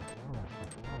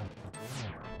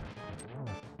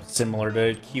 Similar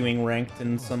to queuing ranked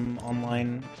in some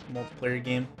online multiplayer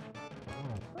game.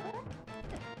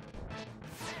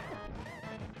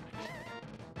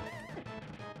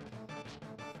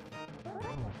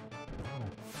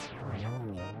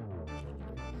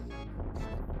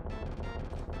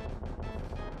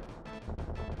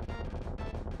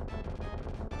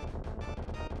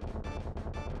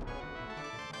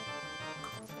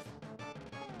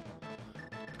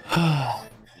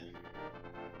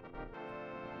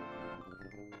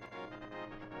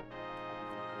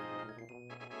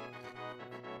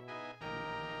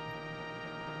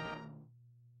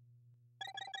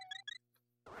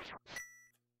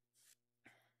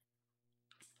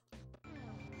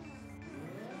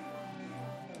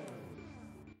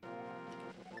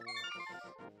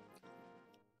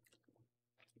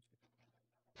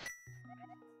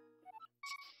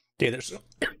 Dude, there's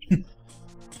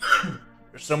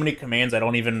so many commands I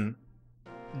don't even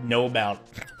know about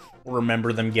or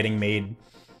remember them getting made.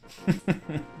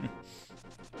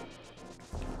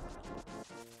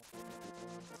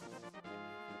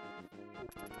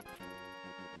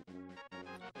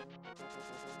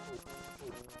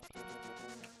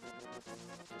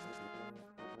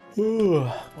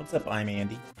 What's up, I'm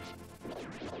Andy?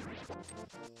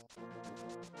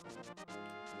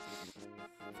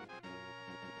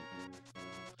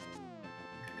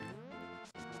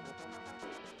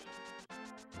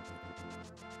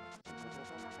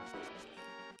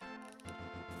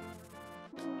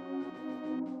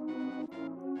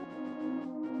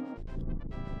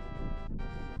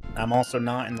 I'm also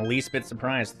not in the least bit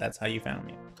surprised that's how you found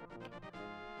me.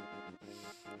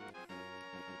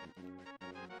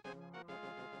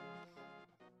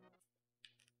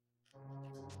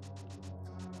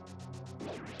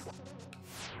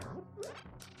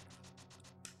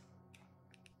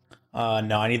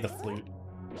 No, I need the flute.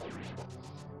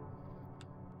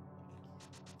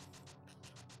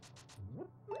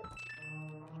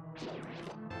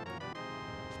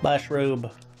 Mushroom.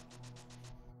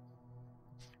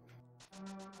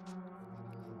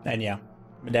 And yeah,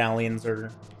 medallions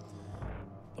are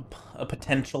a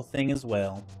potential thing as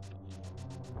well.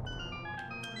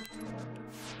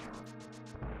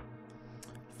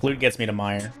 Flute gets me to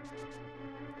Mire.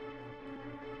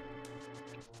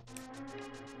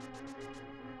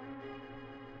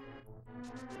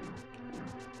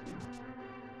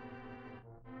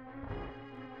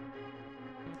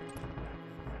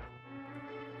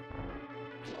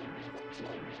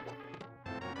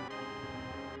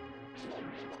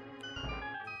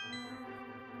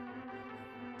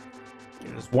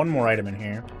 There's one more item in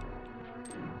here.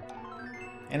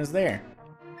 And it's there.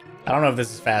 I don't know if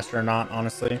this is faster or not,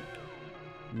 honestly.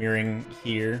 Mirroring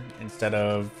here instead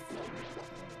of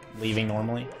leaving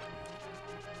normally.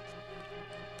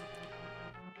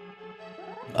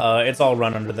 It's all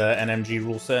run under the NMG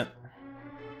rule set.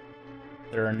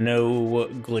 There are no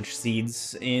glitch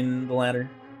seeds in the ladder.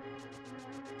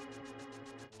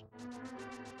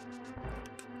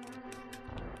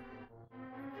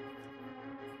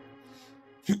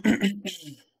 Okay.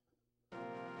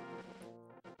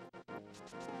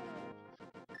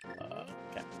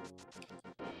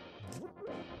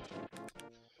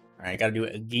 Alright, gotta do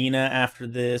Agina after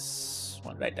this.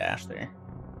 Why did I dash there?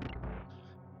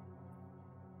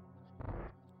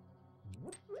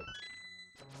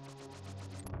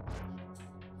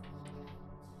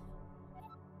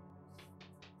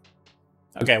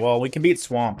 Okay, well, we can beat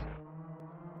Swamp.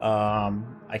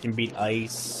 I can beat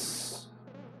Ice.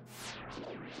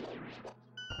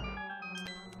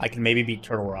 I can maybe beat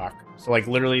Turtle Rock. So, like,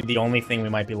 literally the only thing we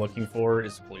might be looking for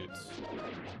is Flutes.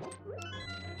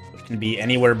 Which can be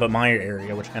anywhere but my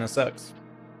area, which kind of sucks.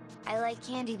 I like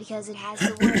candy because it has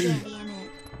the word Andy in it.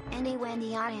 Andy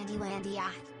Wendy on Andy Wendy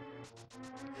on.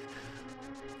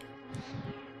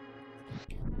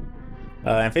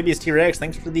 Amphibious T-Rex,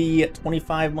 thanks for the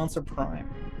 25 months of Prime.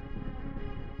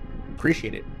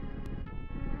 Appreciate it.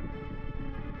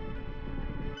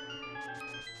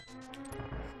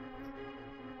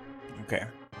 Okay.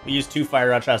 We use 2 Fire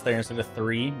Rod shots there instead of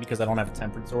 3 because I don't have a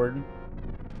Tempered Sword.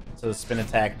 So the spin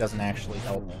attack doesn't actually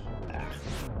help. Ah,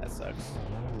 that sucks.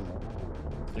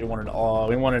 We wanted all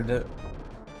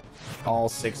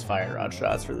 6 Fire Rod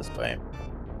shots for this fight.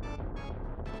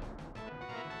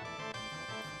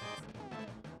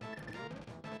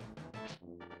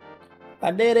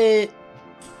 I did it!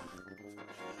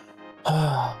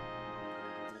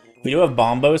 We do have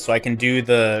Bombos, so I can do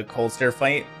the Cold Stare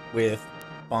fight with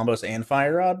Bombos and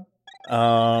Fire Rod.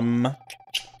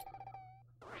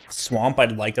 Swamp,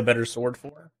 I'd like a better sword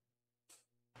for.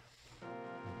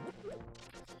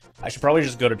 I should probably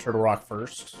just go to Turtle Rock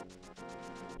first.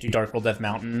 Do Dark World Death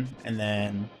Mountain, and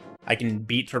then I can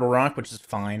beat Turtle Rock, which is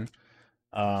fine.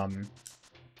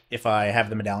 If I have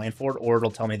the medallion for it, or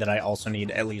it'll tell me that I also need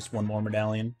at least 1 more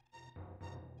medallion.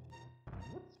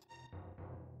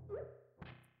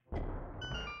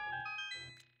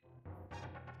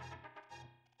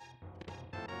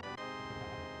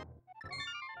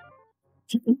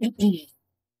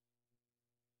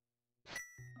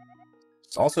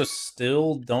 Also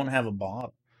still don't have a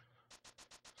bot.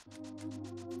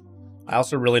 I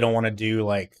also really don't want to do,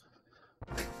 like...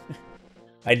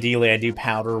 Ideally, I do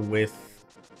powder with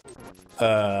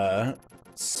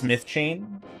Smith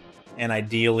Chain, and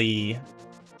ideally,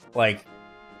 like,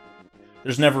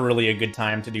 there's never really a good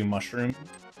time to do Mushroom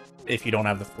if you don't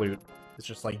have the flute. It's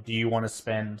just like, do you want to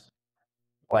spend,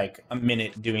 like, a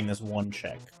minute doing this one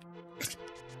check?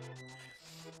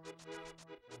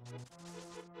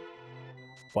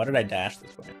 Why did I dash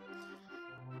this way?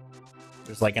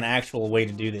 There's like an actual way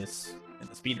to do this in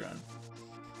the speedrun.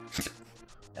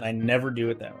 And I never do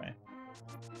it that way.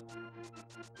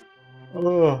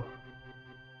 Oh.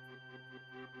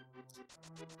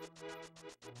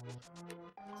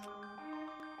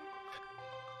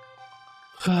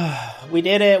 We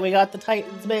did it! We got the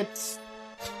Titans bits!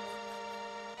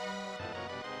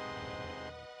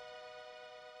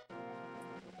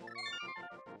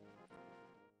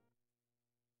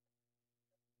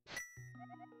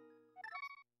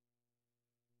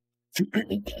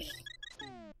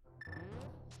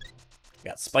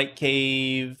 Got Spike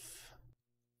Cave.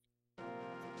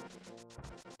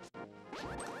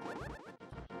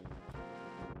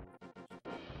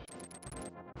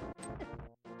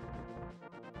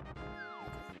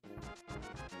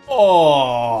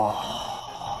 Oh.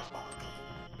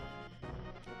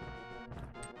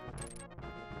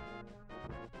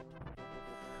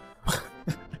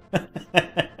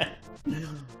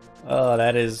 Oh,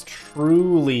 that is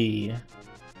truly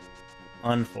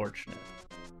unfortunate.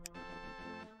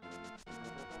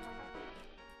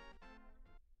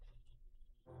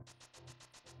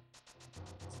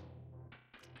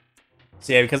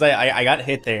 So yeah, because I got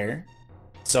hit there,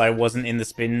 so I wasn't in the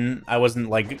spin. I wasn't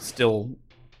like still,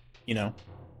 you know,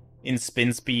 in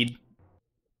spin speed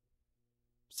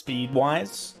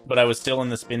wise, but I was still in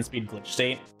the spin speed glitch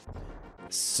state.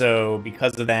 So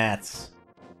because of that,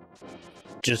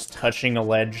 just touching a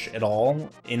ledge at all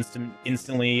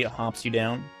instantly hops you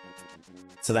down.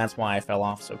 So that's why I fell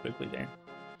off so quickly there.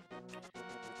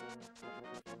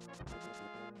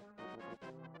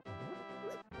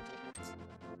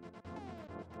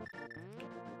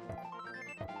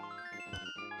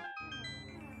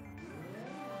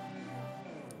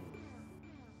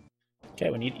 Okay,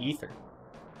 we need ether.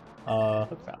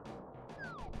 Hook out.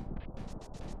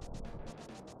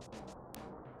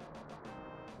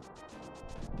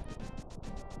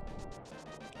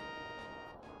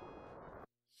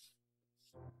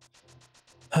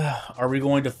 Are we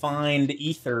going to find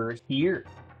ether here?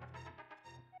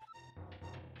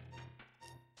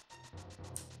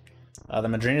 The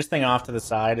Madrinus thing off to the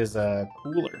side is a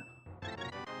cooler.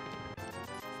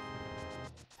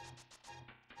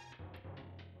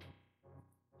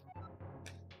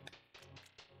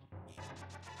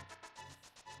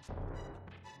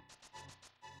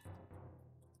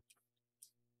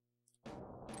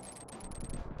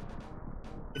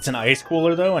 It's an ice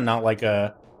cooler though, and not like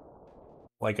a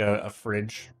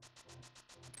fridge.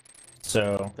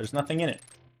 So there's nothing in it.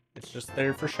 It's just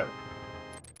there for show.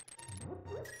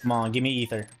 Come on, give me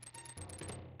ether.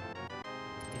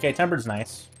 Okay, Tempered's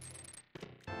nice.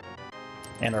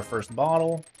 And our first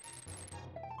bottle.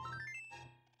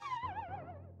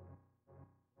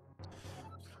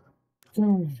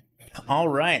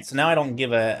 Alright, so now I don't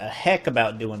give a heck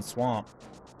about doing Swamp.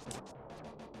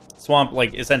 Swamp,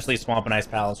 like, essentially Swamp and Ice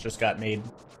Palace just got made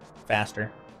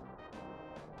faster.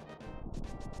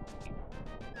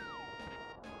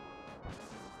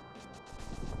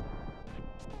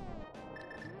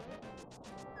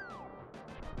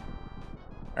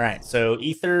 Alright, so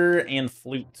Ether and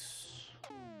Flute.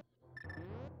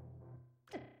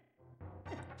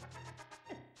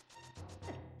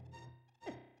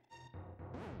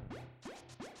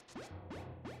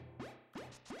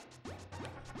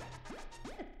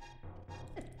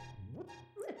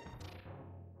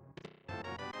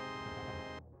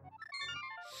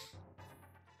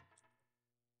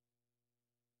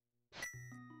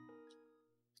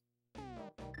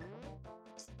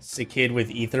 Sick Kid with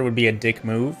Ether would be a dick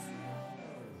move.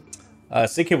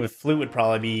 Sick Kid with Flute would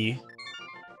probably be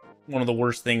one of the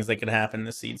worst things that could happen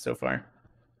this seed so far.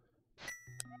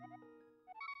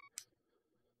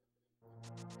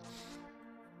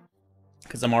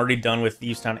 Because I'm already done with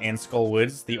Thieves Town and Skull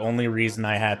Woods. The only reason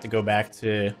I had to go back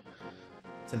to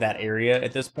that area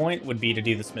at this point would be to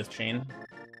do the Smith Chain.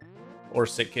 Or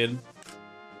Sick Kid.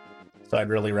 So I'd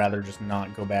really rather just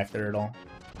not go back there at all.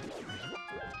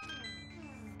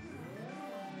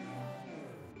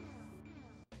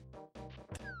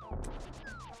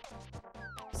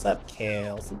 What's up,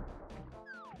 Kales?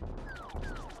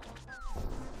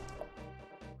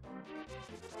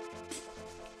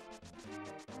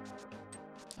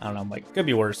 I don't know, like, could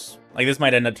be worse. Like, this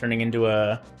might end up turning into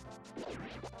an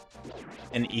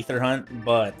ether hunt,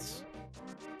 but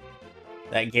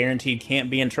that guaranteed can't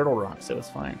be in Turtle Rock, so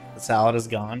it's fine. The salad is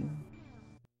gone.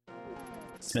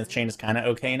 Smith Chain is kind of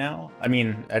okay now. I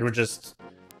mean, it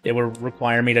would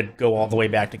require me to go all the way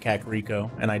back to Kakariko,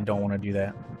 and I don't want to do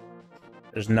that.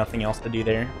 There's nothing else to do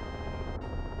there.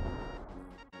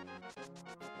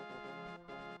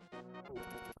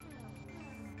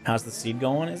 How's the seed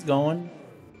going? It's going.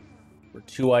 We're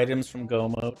 2 items from go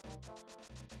mode.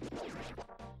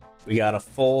 We got a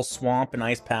full swamp and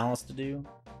ice palace to do.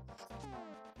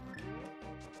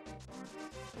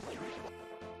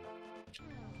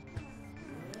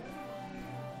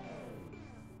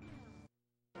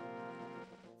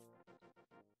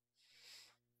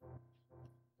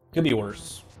 Could be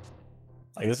worse.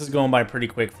 Like, this is going by pretty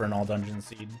quick for an all dungeon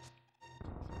seed.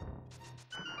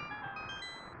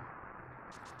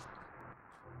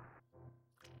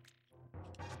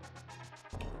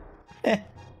 Eh.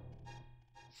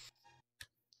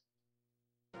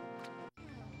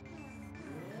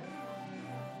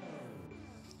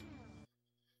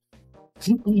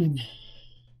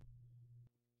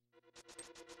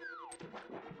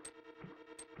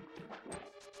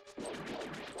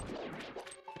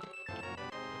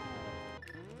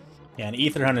 Yeah, and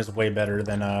Ether Hunt is way better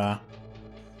than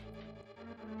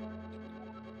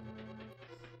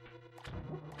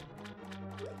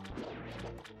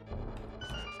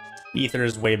Ether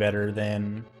is way better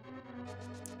than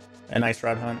an Ice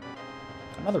Rod Hunt.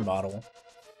 Another bottle.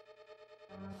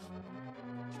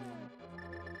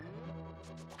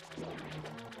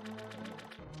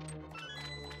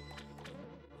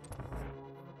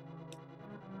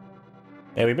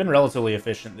 Yeah, we've been relatively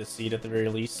efficient this seed at the very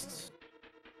least.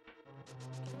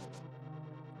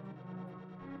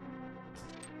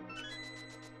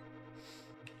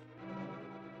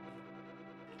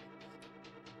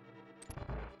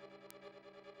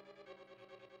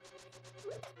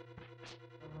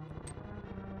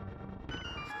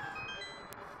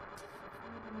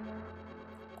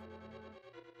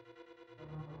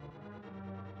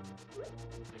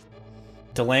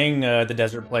 Delaying the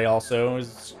desert play also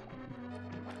is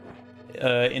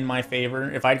in my favor.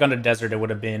 If I'd gone to desert, it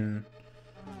would have been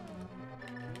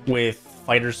with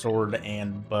fighter sword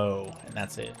and bow, and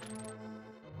that's it.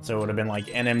 So it would have been like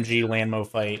NMG Landmo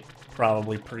fight,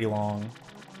 probably pretty long,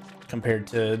 compared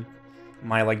to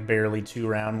my like barely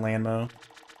 2-round Landmo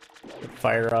with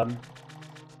Fire Rod.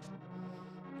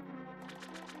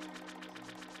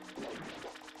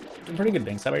 Doing pretty good,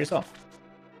 Binks. How about yourself?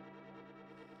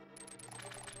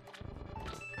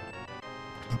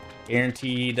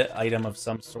 Guaranteed item of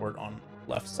some sort on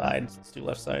left side. Let's do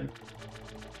left side.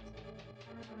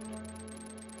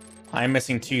 I'm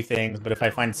missing 2 things, but if I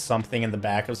find something in the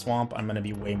back of Swamp, I'm going to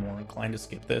be way more inclined to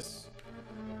skip this.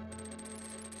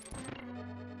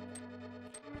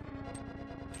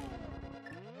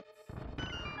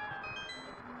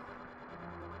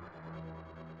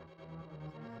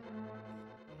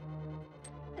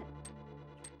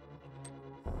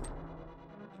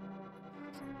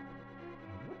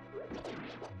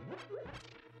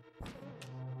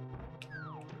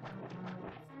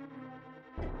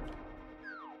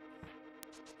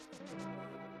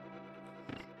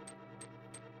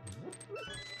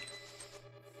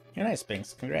 You're nice,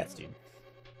 Binks. Congrats, dude.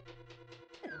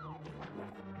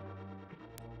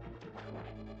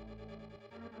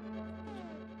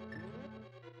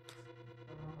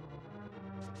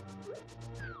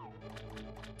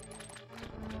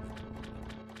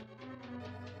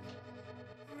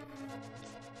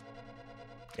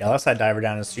 Yeah, left side diver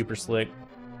down is super slick.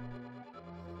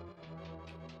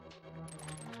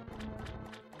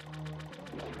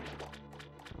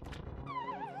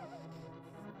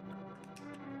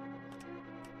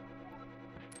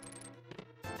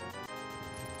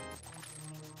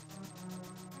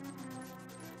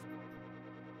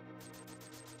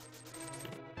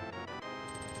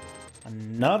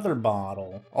 Another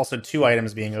bottle. Also, 2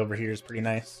 items being over here is pretty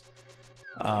nice.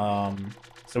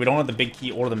 So we don't have the big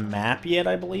key or the map yet,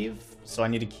 I believe. So I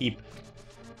need to keep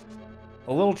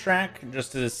a little track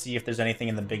just to see if there's anything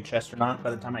in the big chest or not by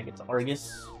the time I get to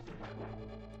Argus.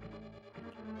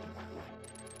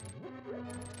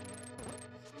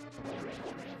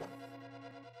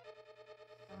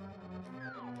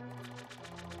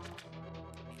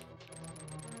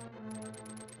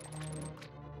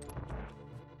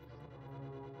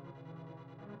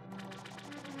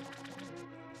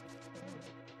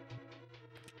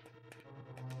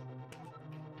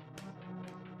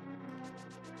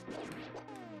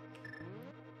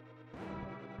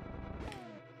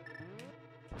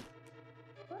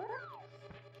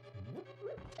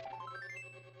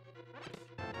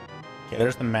 Okay,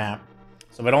 there's the map.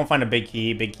 So if I don't find a big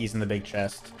key's in the big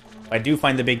chest. If I do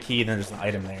find the big key, then there's an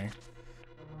item there.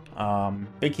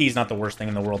 Big key's not the worst thing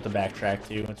in the world to backtrack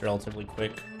to. It's relatively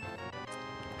quick.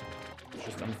 It's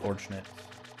just unfortunate.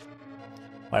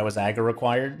 Why was Aga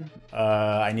required?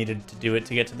 I needed to do it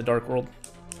to get to the Dark World.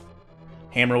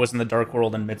 Hammer was in the Dark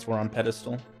World and Mitts were on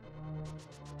pedestal.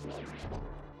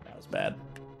 That was bad.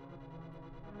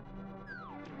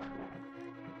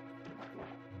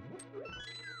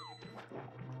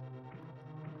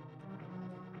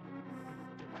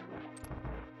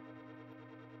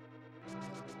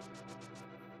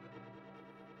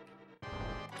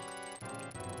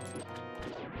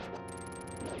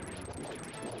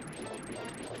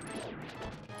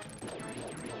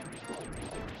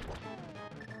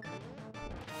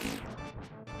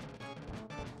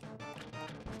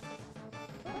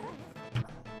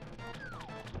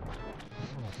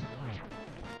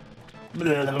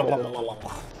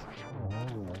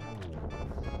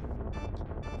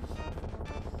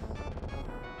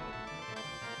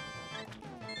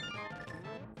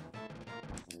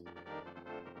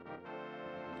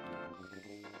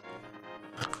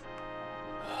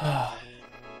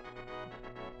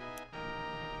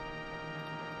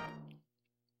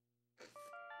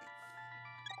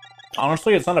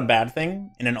 Honestly, it's not a bad thing.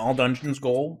 In an all dungeons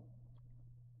goal,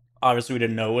 obviously we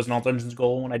didn't know it was an all dungeons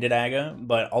goal when I did Aga,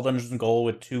 but all dungeons goal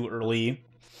with 2 early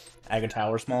Aga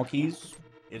Tower small keys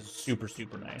is super,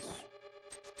 super nice.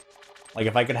 Like,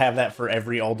 if I could have that for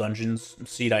every all dungeons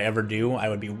seed I ever do, I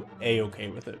would be A-okay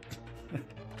with it.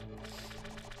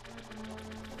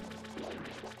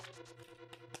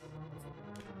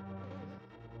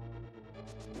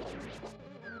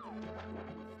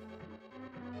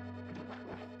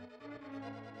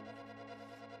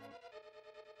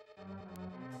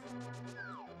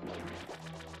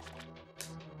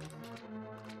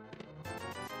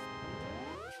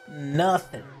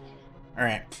 Nothing.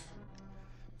 Alright.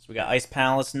 So we got Ice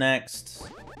Palace next.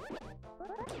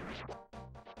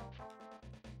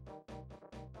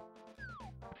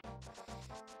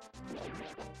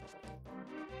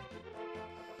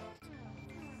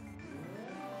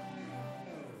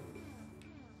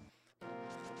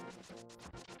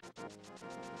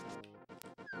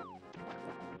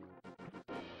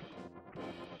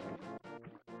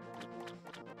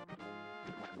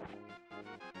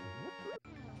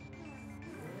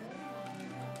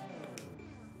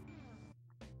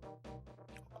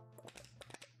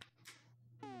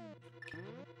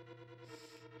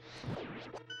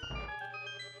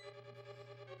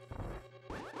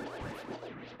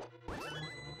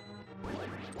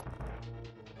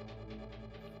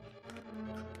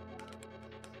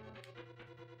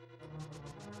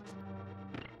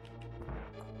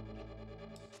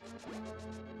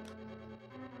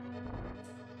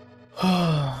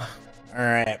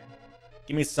 Alright.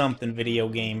 Give me something, video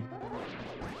game.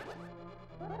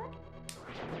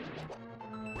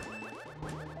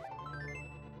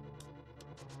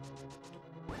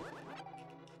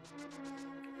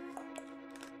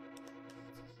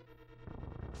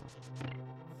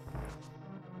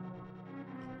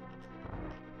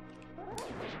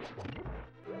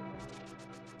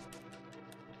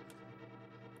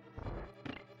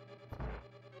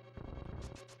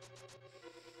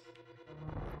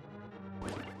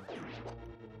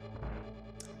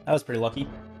 That was pretty lucky.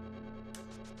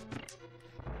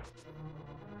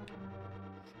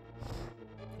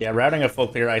 Yeah, routing a full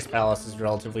clear Ice Palace is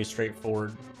relatively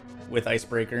straightforward with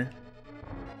Icebreaker.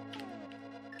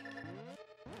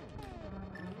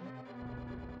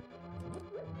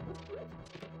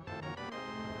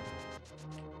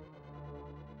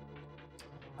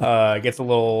 It gets a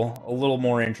little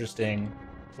more interesting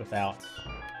without.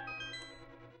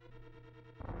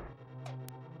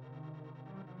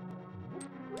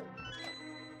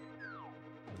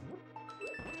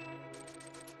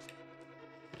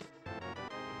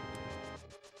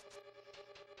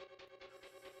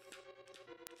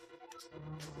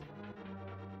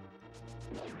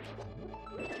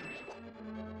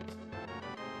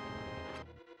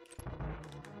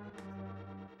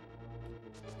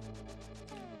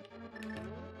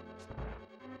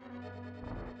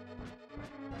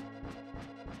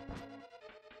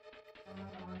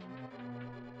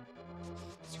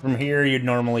 From here, you'd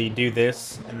normally do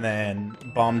this, and then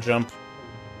bomb jump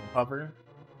hover.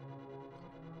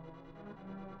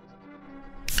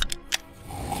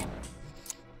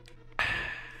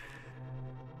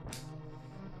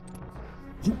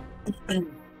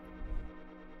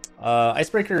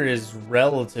 Icebreaker is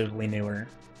relatively newer.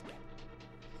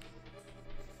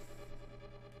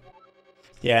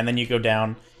 Yeah, and then you go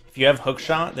down. If you have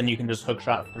hookshot, then you can just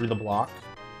hookshot through the block.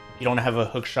 If you don't have a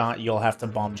hookshot, you'll have to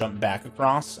bomb jump back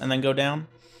across and then go down.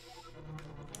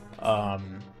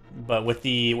 But with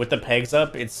the pegs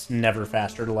up, it's never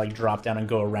faster to like drop down and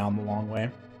go around the long way.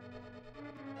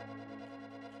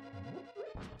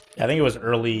 Yeah, I think it was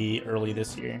early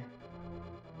this year.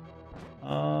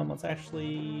 Let's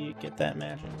actually get that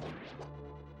magic.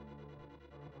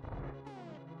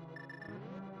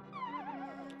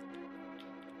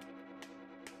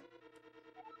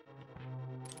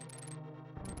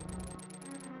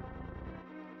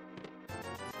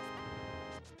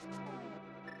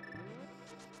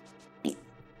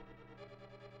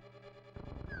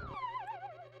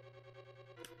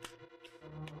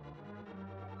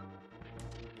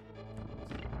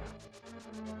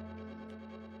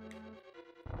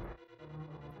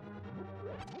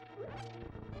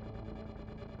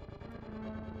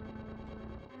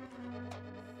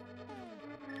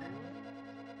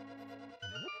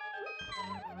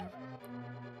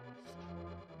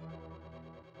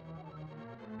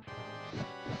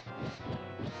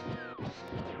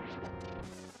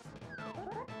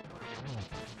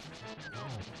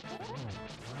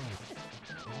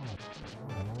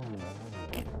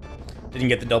 Didn't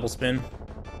get the double spin.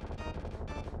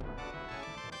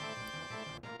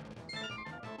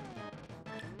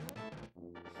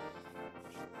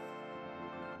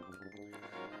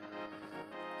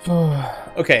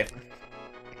 Okay.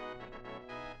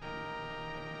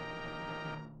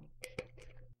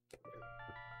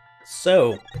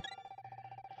 So.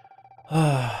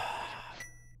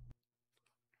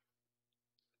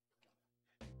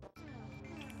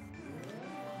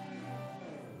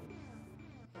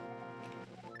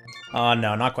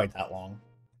 No, not quite that long.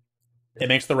 It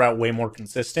makes the route way more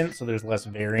consistent, so there's less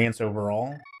variance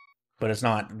overall, but it's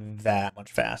not that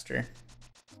much faster.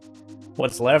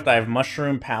 What's left? I have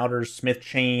Mushroom, Powder, Smith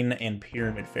Chain, and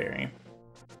Pyramid Fairy.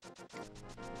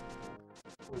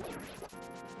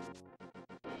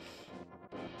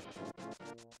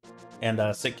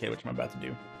 And Sick Kid, which I'm about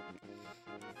to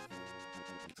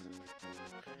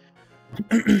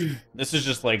do. This is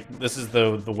just like, this is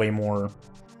the way more,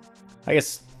 I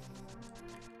guess,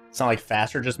 it's not like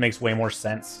faster, just makes way more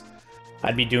sense.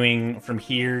 I'd be doing from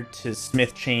here to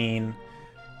Smith Chain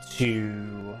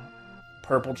to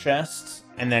Purple Chest,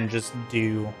 and then just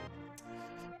do...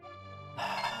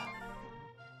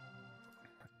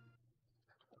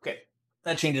 Okay,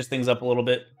 that changes things up a little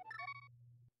bit.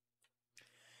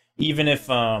 Even if,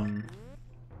 yeah,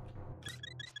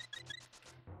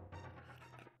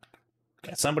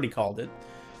 somebody called it.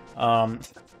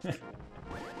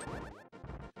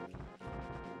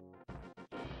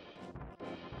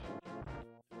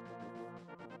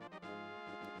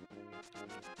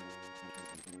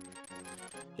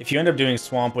 If you end up doing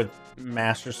Swamp with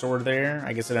Master Sword there,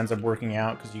 I guess it ends up working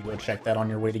out because you go check that on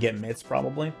your way to get mitts,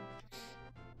 probably.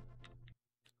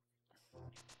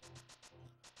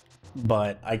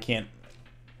 But I can't...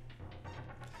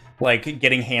 Like,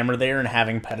 getting Hammer there and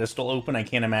having Pedestal open, I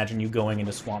can't imagine you going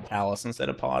into Swamp Palace instead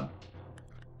of Pod.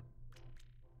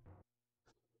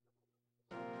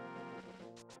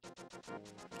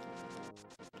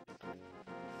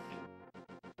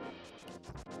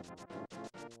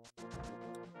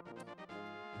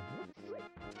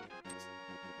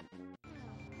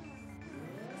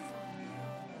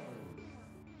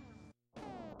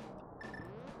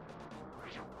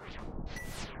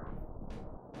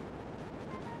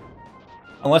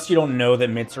 Unless you don't know that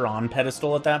mitts are on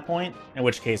pedestal at that point, in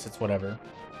which case it's whatever.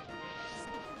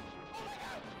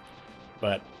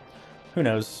 But who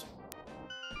knows?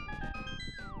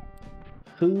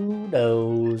 Who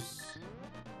knows?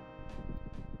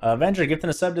 Avenger gifting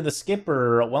a sub to the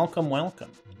Skipper. Welcome,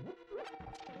 welcome.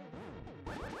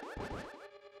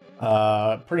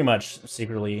 Pretty much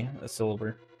secretly a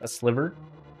sliver.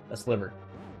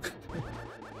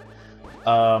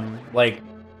 Like,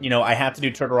 you know, I have to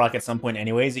do Turtle Rock at some point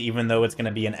anyways, even though it's going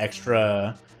to be an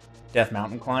extra Death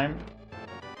Mountain climb.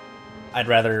 I'd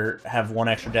rather have one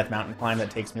extra Death Mountain climb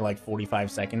that takes me like 45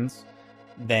 seconds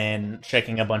than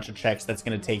checking a bunch of checks that's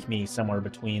going to take me somewhere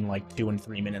between like 2 and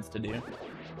 3 minutes to do.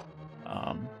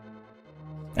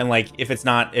 And like, if it's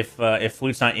not, if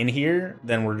Flute's not in here,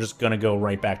 then we're just going to go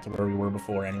right back to where we were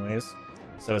before anyways.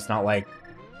 So it's not like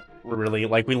we're really,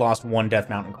 like, we lost one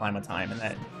Death Mountain climb a time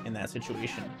in that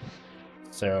situation.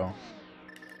 So,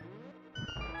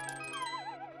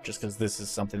 just because this is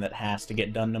something that has to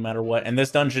get done no matter what. And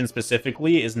this dungeon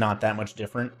specifically is not that much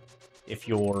different if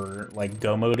you're, like,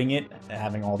 go-moding it,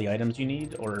 having all the items you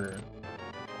need, or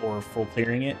full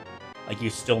clearing it. Like, you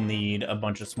still need a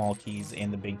bunch of small keys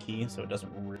and the big key, so it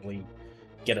doesn't really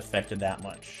get affected that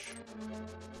much.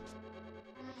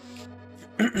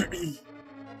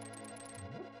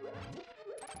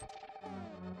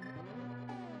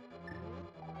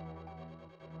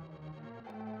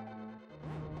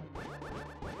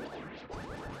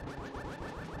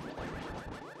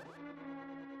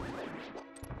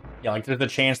 Yeah, like, there's a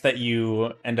chance that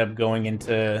you end up going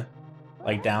into,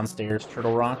 like, downstairs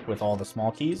Turtle Rock with all the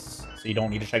small keys, so you don't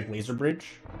need to check Laser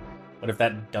Bridge. But if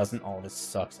that doesn't, all this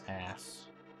sucks ass.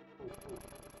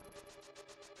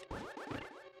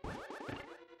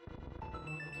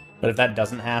 But if that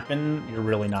doesn't happen, you're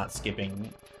really not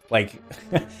skipping. Like,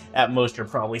 at most, you're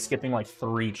probably skipping, like,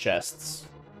 3 chests.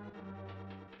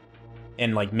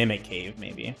 In, like, Mimic Cave,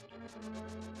 maybe.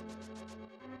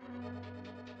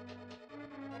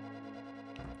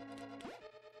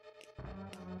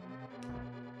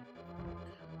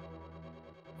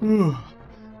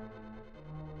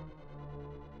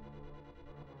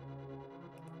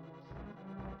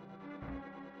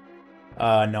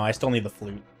 No, I still need the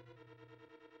flute.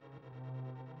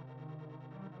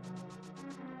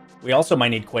 We also might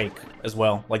need Quake as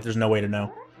well. Like, there's no way to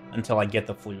know until I get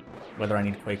the flute whether I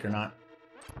need Quake or not.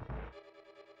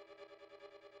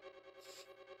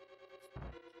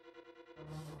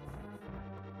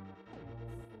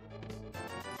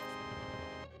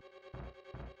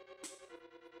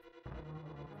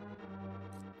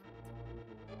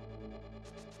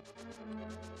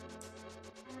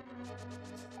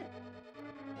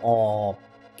 Oh.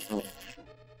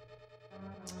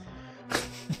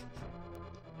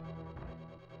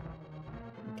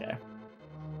 Okay.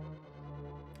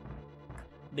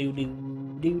 Do do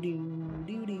do do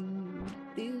do do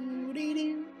do do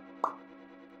do.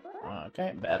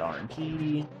 Okay, bad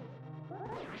RNG.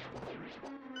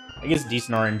 I guess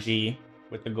decent RNG,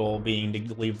 with the goal being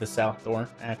to leave the south door,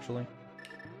 actually.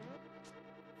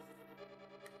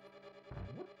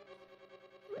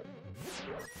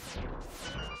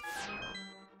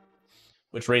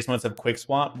 Which race modes have quick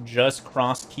swap? Just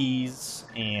cross keys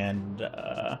and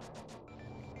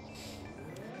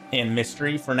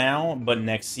mystery for now, but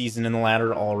next season in the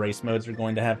ladder, all race modes are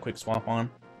going to have quick swap on.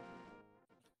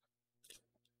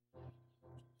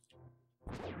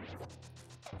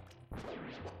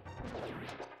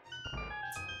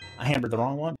 I hammered the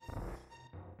wrong one.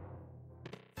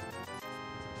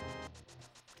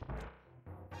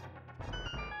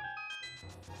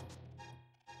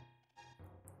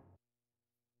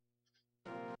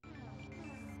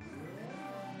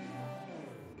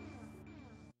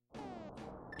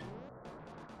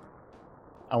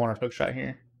 I want a hook shot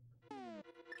here.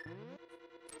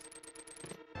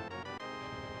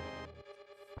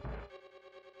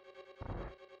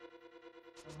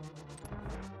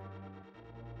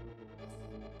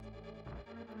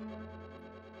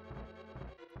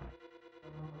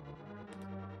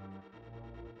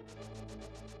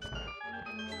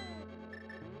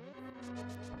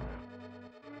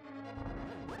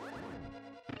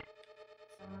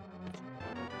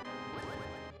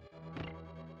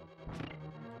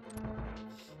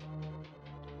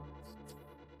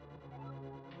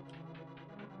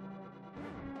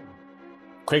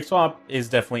 Quickswap is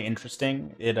definitely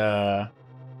interesting. It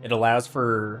allows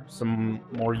for some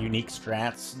more unique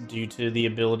strats due to the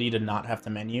ability to not have to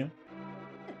menu.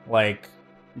 Like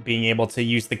being able to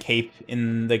use the cape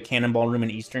in the cannonball room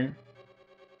in Eastern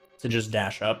to just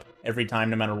dash up every time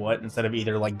no matter what, instead of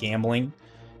either like gambling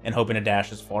and hoping to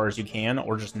dash as far as you can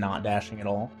or just not dashing at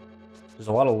all. There's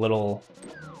a lot of little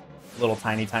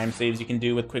tiny time saves you can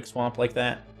do with Quickswap like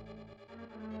that.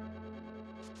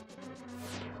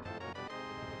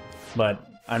 But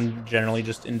I'm generally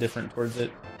just indifferent towards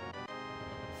it.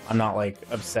 I'm not, like,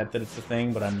 upset that it's a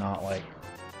thing, but I'm not, like,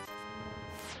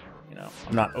 you know,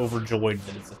 I'm not overjoyed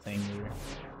that it's a thing either.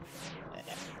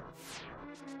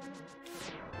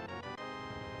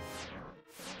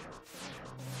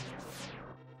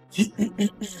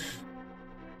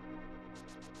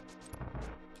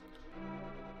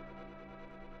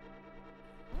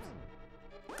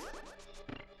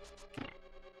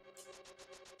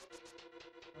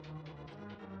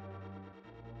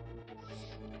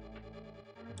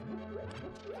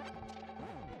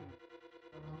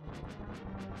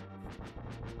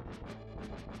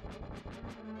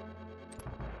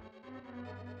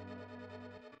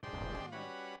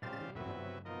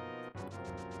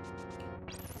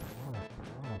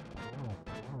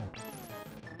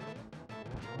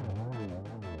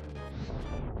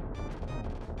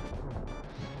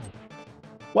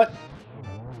 What?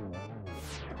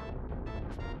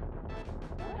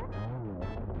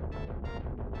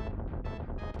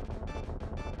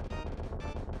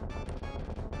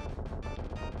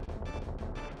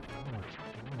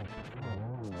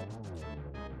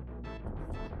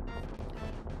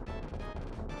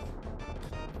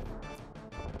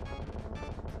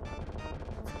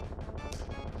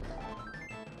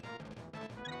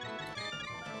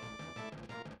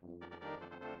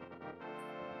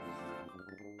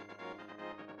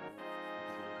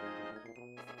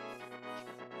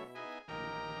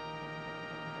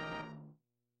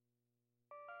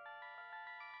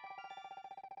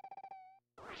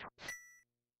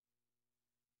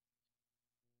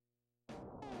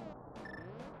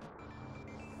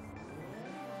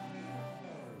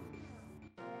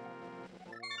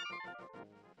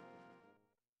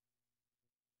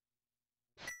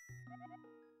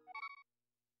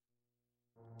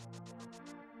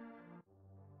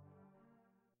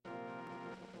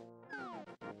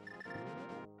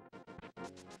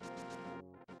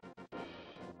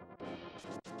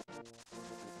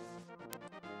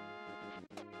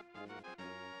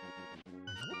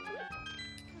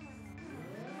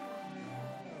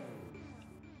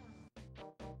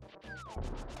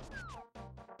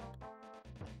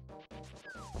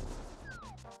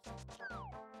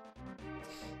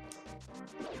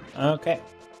 Okay.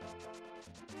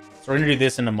 So we're gonna do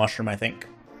this in a mushroom, I think.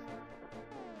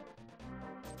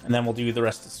 And then we'll do the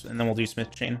rest, and then we'll do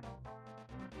Smith Chain.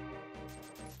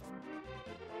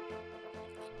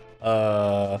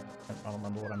 I don't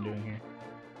remember what I'm doing here.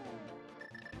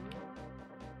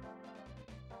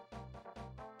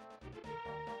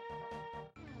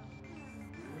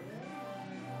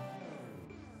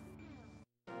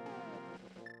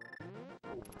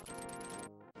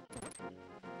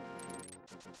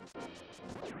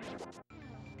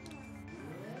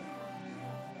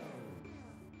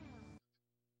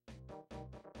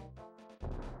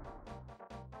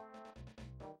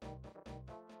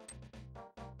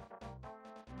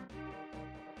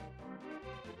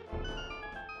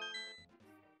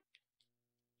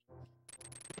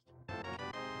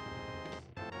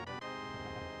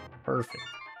 Perfect.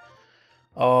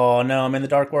 Oh no, I'm in the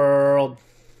dark world.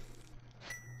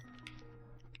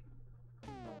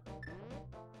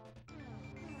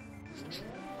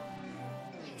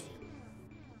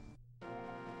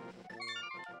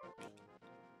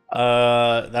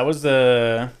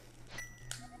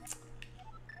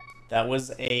 That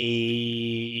was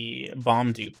a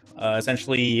bomb dupe.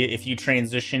 Essentially, if you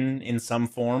transition in some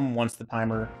form, once the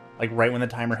timer, like right when the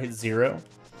timer hits 0,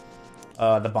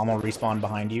 the bomb will respawn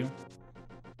behind you.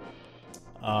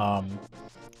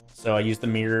 So I used the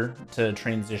mirror to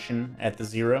transition at the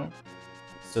 0,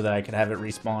 so that I could have it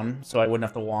respawn, so I wouldn't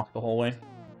have to walk the whole way.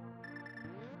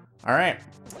 All right,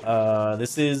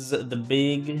 this is the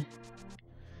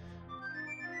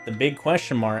big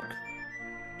question mark.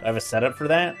 Do I have a setup for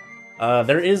that?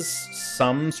 There is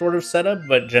some sort of setup,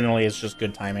 but generally it's just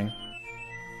good timing.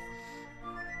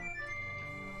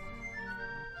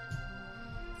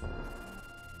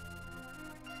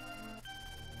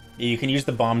 You can use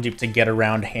the bomb dupe to get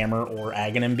around Hammer or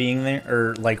Aghanim being there,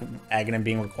 or like Aghanim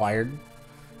being required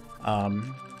to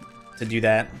do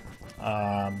that.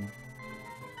 But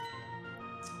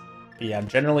yeah,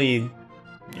 generally,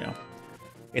 you know,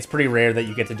 it's pretty rare that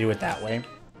you get to do it that way.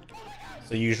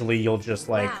 So usually you'll just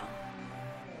like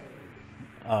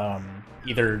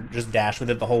either just dash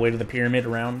with it the whole way to the pyramid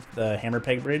around the Hammer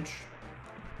Peg Bridge.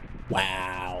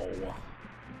 Wow.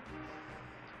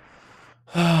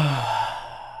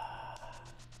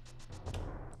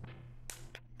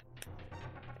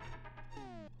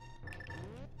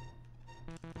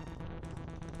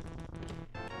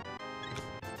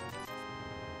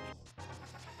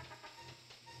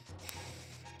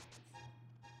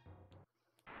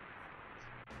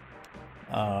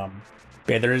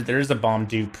 Yeah, there is a bomb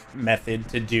dupe method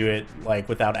to do it like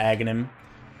without Aghanim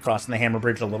crossing the Hammer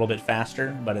Bridge a little bit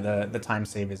faster, but the time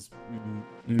save is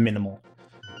minimal.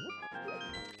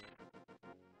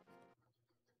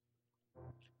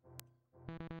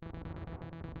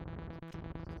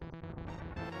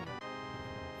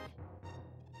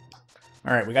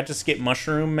 All right, we got to skip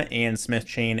Mushroom and Smith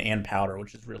Chain and Powder,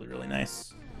 which is really, really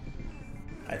nice.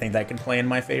 I think that can play in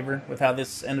my favor with how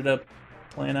this ended up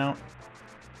playing out.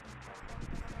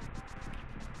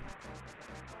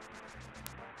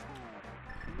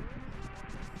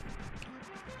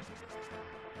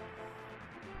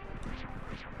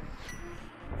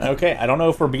 Okay, I don't know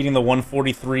if we're beating the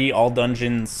 143 all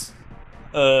dungeons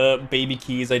baby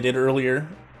keys I did earlier,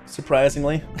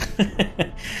 surprisingly.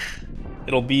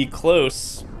 It'll be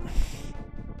close.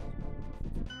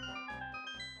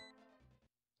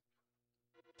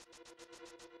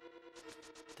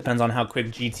 Depends on how quick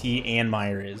GT and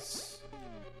Meyer is.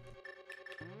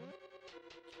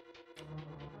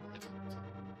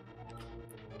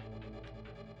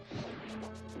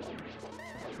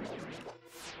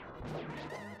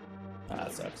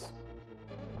 That sucks.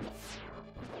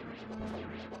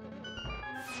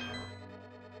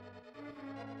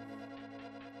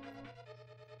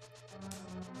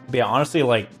 But yeah, honestly,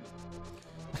 like,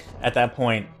 at that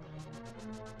point,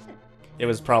 it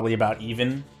was probably about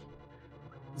even.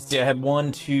 See, I had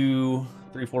 1, 2,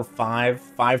 3, 4,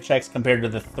 5 checks compared to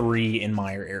the 3 in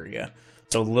Meyer area.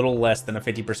 So a little less than a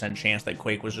 50% chance that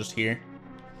Quake was just here.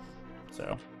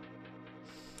 So.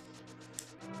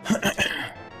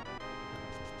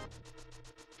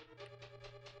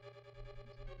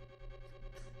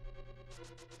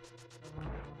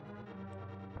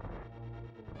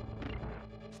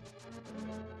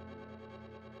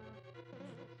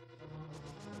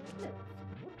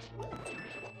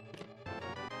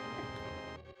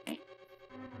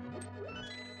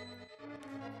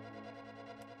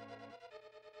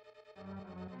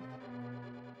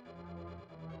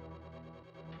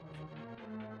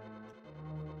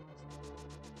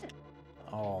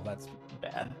 Oh, that's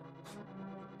bad.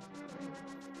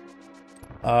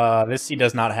 This C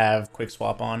does not have quick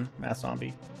swap on Math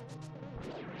Zombie.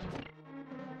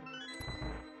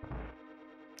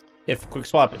 If quick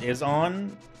swap is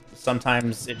on,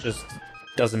 sometimes it just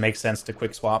doesn't make sense to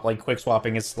quick swap. Like, quick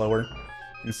swapping is slower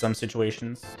in some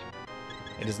situations.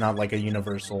 It is not like a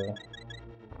universal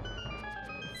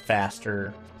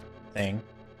faster thing.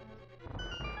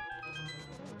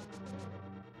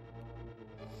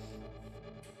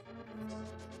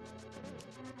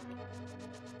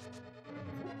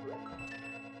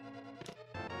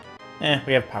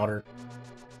 We have powder.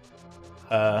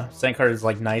 Scent card is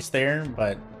like nice there,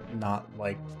 but not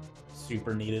like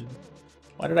super needed.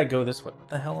 Why did I go this way? What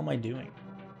the hell am I doing?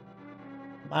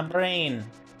 My brain.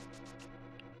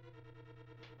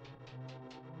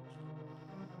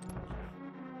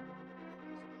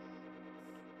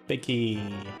 Big key.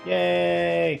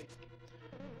 Yay!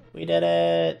 We did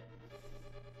it!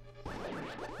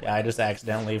 Yeah, I just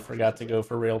accidentally forgot to go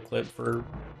for rail clip for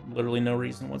literally no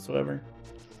reason whatsoever.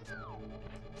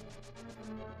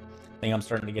 I think I'm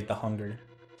starting to get the hunger.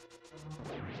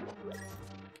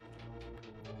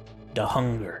 The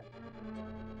hunger.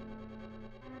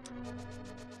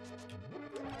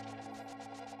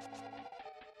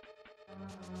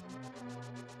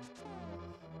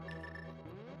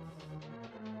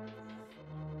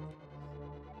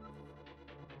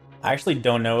 I actually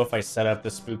don't know if I set up the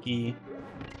spooky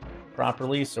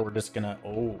properly, so we're just gonna...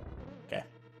 Oh, okay.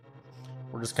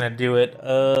 We're just gonna do it,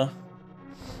 the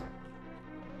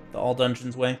all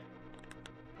dungeons way.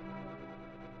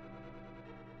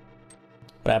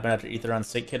 What happened after Ether on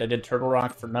Sick Kid? I did Turtle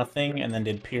Rock for nothing, and then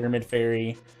did Pyramid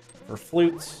Fairy for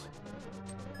flutes,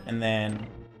 and then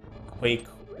Quake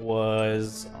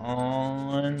was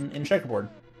in checkerboard.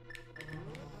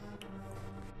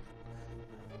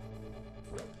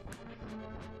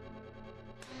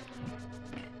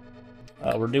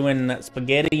 We're doing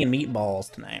spaghetti and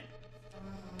meatballs tonight.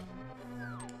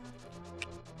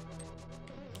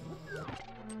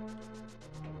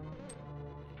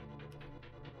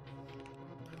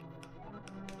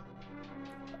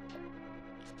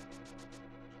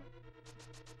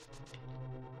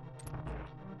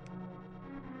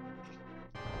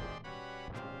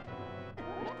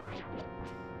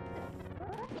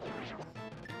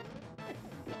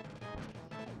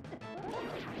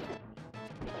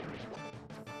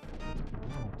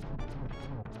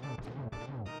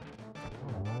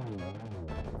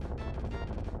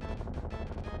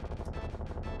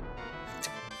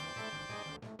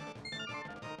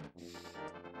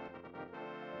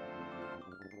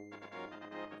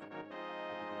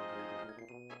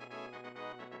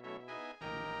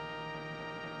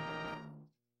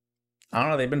 I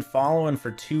don't know, they've been following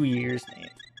for 2 years,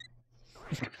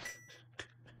 Nate.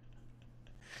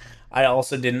 I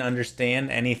also didn't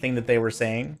understand anything that they were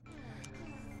saying.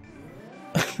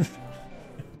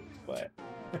 But...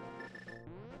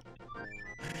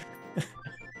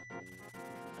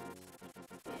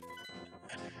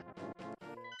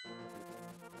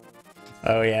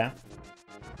 Oh, yeah?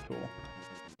 Cool.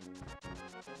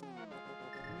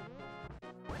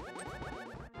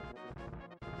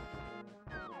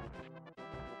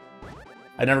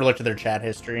 I never looked at their chat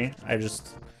history.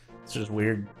 It's just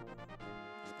weird.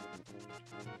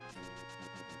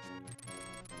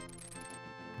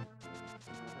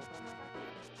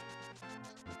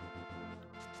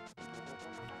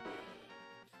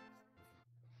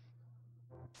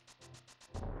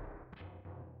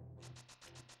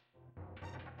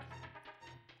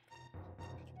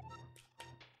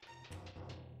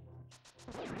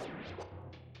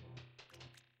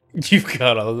 You've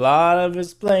got a lot of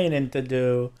explaining to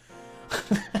do.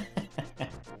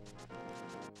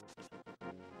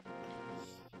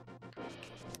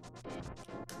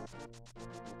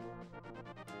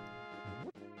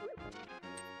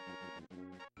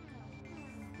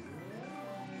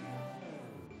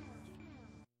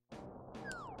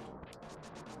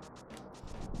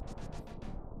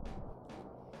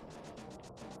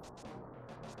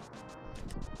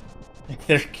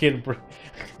 Their kid...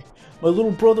 My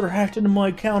little brother hacked into my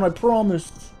account, I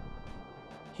promise.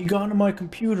 He got into my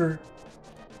computer.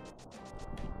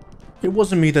 It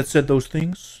wasn't me that said those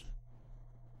things.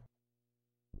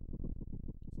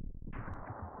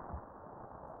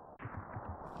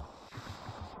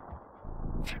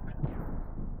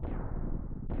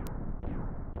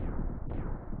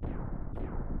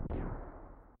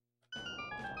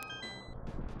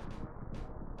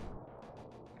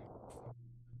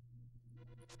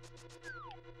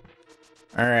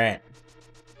 Alright.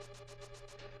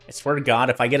 I swear to God,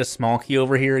 if I get a small key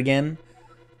over here again...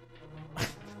 I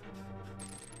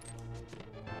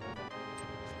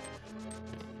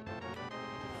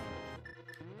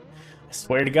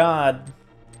swear to God.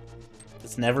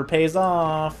 This never pays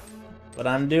off. But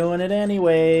I'm doing it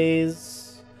anyways.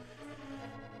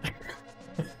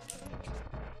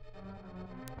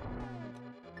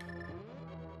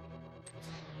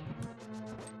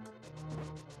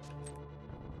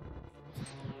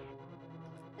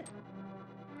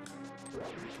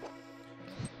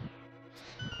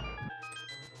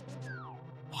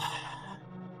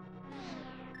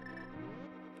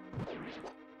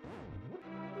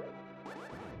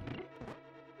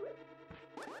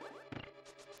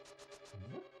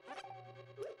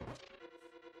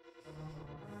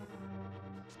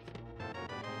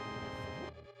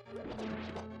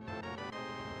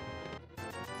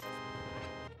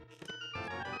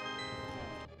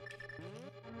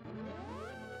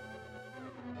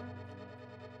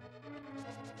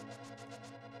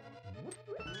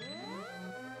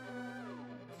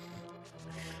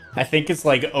 I think it's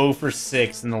like 0 for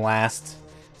 6 in the last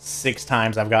 6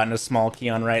 times I've gotten a small key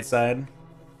on right side.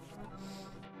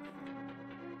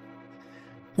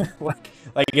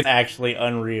 like it's actually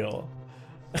unreal.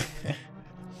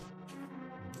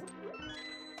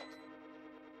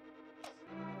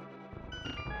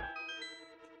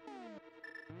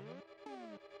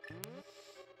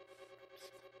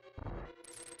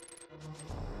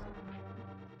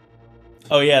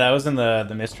 Oh yeah, that was in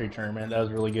the mystery tournament. That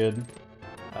was really good.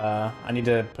 I need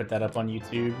to put that up on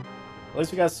YouTube. At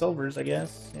least we got silvers, I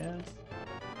guess. Yeah.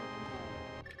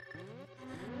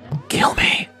 Kill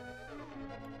me.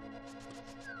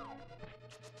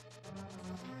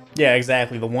 Yeah,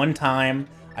 exactly. The one time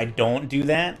I don't do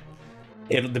that,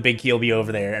 the big key will be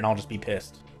over there, and I'll just be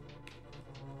pissed.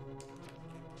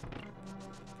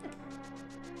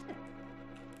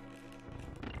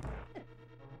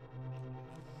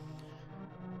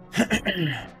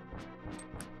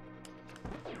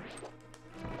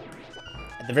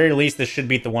 At the very least, this should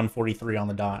beat the 143 on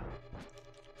the dot.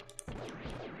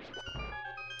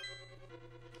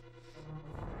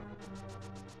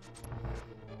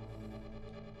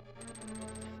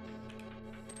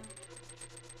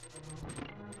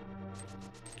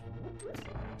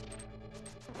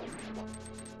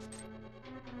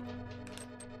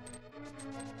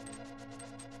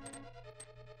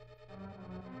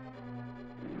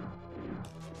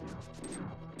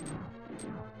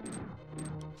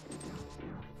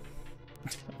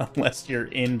 Unless you're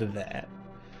into that.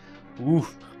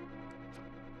 Oof.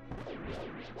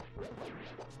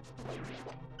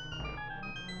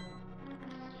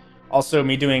 Also,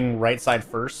 me doing right side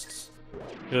first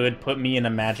could put me in a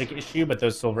magic issue, but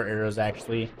those silver arrows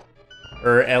actually...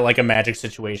 Or at like a magic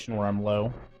situation where I'm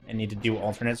low and need to do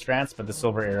alternate strats, but the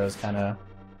silver arrows kind of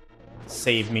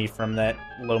save me from that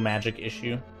low magic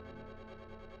issue.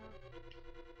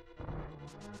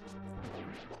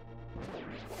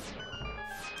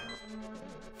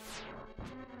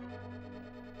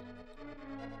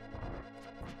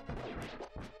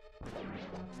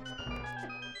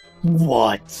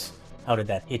 What? How did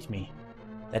that hit me?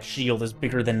 That shield is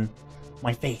bigger than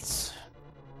my face.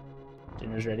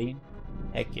 Dinner's ready?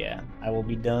 Heck yeah. I will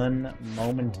be done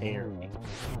momentarily.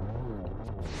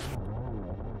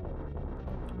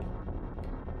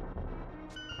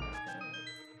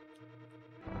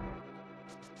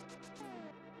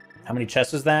 How many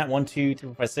chests is that? 1, 2, 3,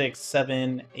 4, 5, 6,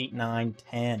 7, 8, 9,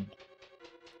 10.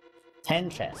 10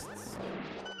 chests.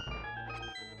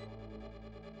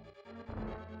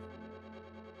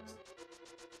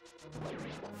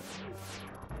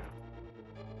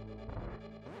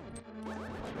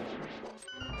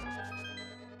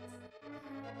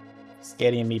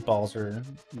 Spaghetti and meatballs are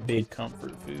big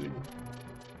comfort food.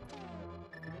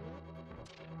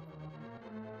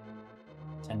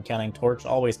 10 counting torch,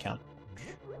 always count.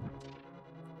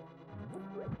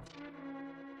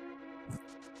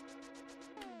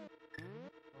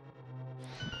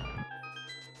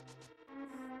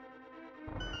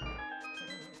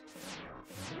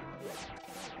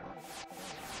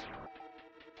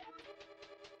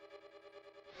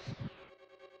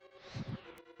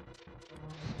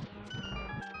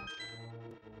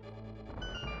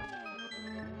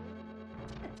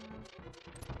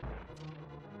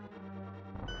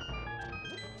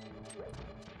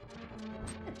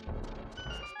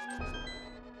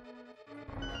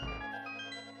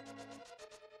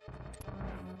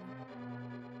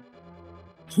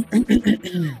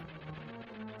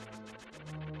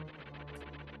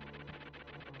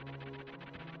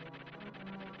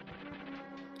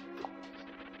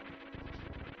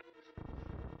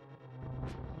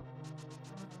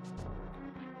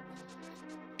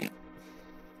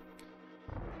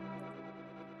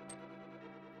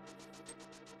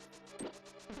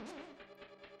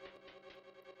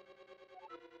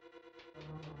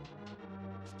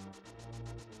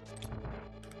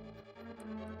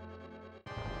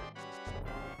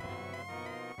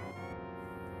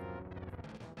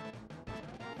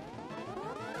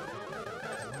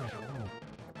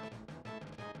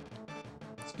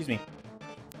 Excuse me.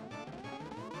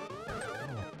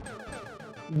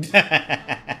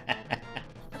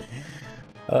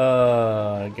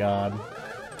 Oh, God.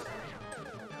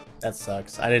 That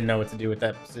sucks. I didn't know what to do with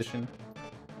that position.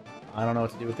 I don't know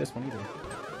what to do with this one either.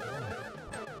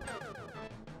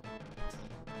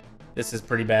 This is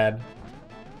pretty bad.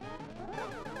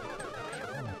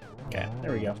 Okay,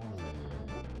 there we go.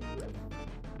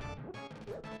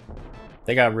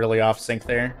 They got really off sync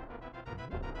there.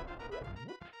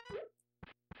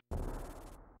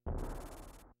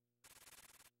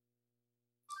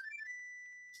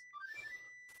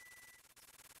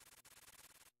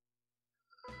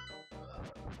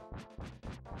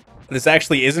 This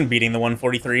actually isn't beating the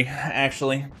 143,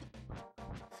 actually.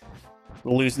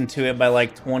 We're losing to it by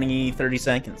like 20, 30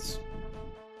 seconds.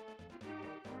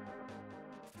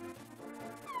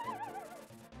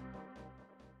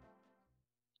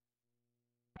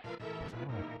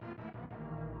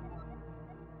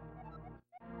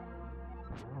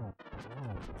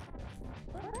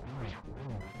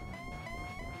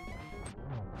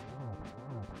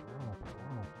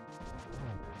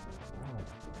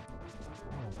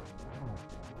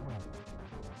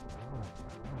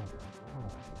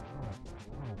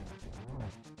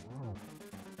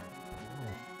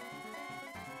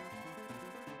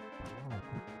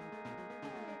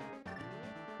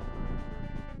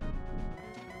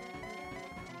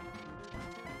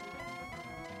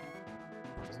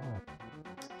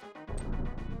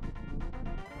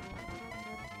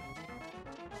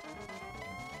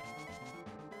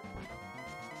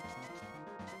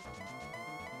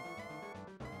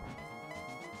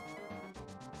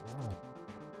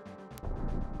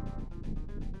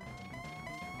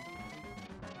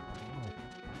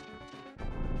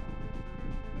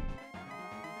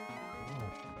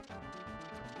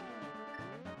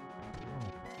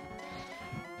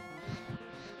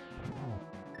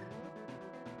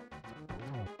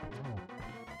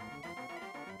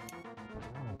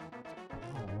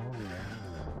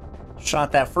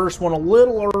 Shot that first one a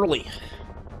little early.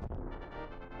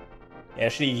 Yeah,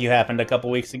 Shiki happened a couple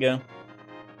weeks ago.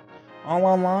 All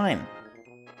online.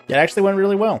 It actually went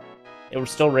really well. It was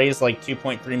still raised like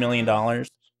 $2.3 million.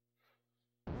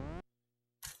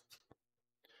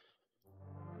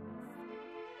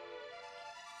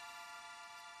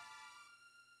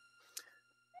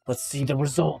 Let's see the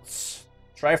results.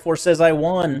 Triforce says I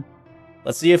won.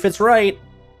 Let's see if it's right.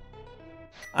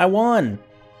 I won.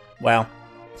 Wow.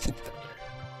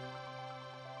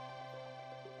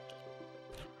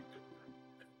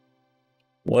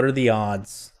 What are the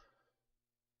odds?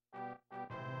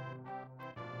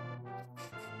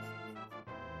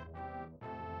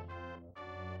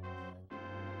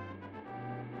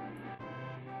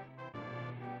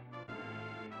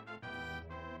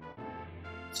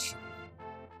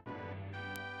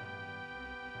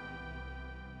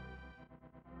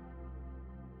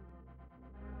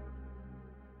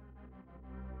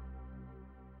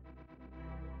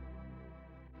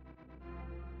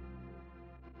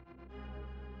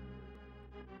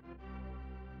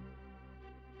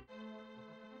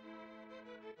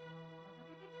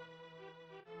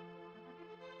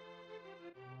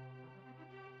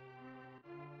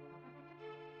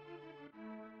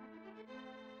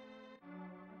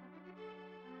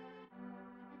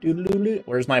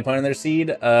 Where's my opponent there, Seed?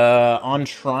 On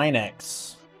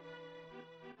Trinex.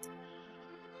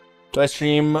 Do I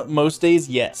stream most days?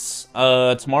 Yes.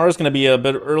 Tomorrow's gonna be a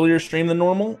bit earlier stream than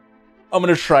normal. I'm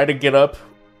gonna try to get up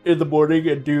in the morning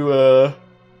and do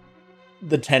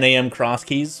the 10 a.m. cross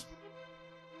keys.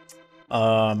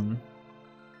 And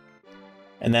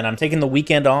then I'm taking the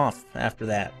weekend off after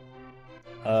that.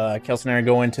 Kelsey and I are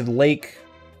going to the lake.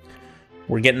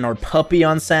 We're getting our puppy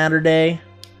on Saturday.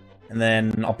 And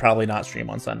then I'll probably not stream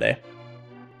on Sunday.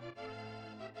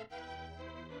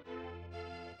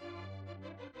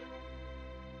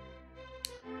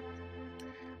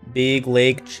 Big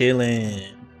lake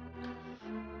chillin'.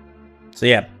 So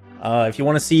yeah, if you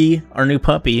want to see our new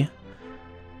puppy,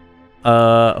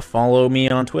 follow me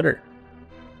on Twitter.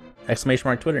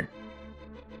 !Twitter.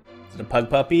 It's a pug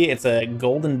puppy. It's a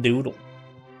golden doodle.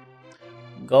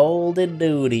 Golden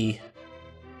doody.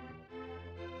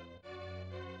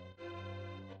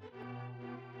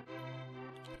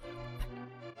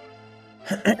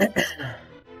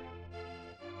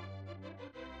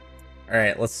 All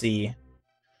right, let's see.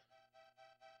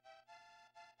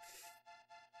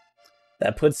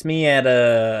 That puts me at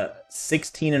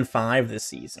 16-5 this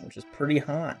season, which is pretty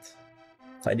hot,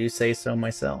 if I do say so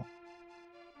myself.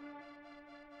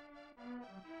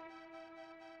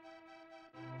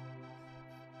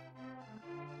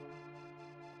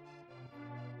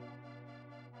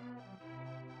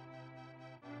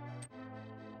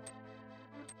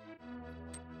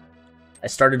 I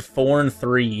started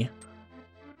 4-3.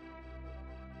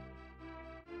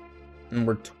 And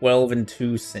we're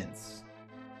 12-2 since.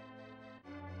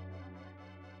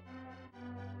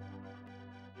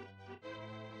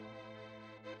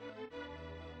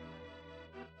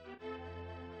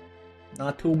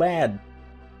 Not too bad.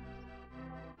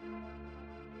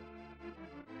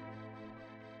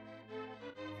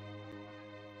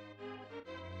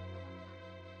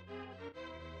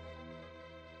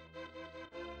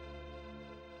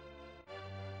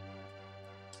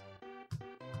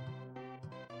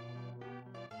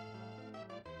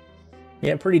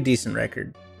 Yeah, pretty decent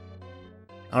record.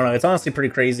 I don't know, it's honestly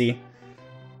pretty crazy.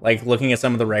 Like, looking at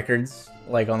some of the records,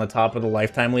 like, on the top of the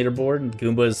lifetime leaderboard,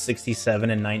 Goomba's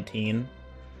 67 and 19.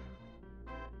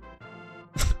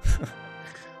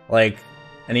 Like,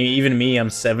 and even me, I'm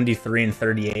 73 and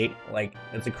 38. Like,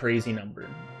 that's a crazy number.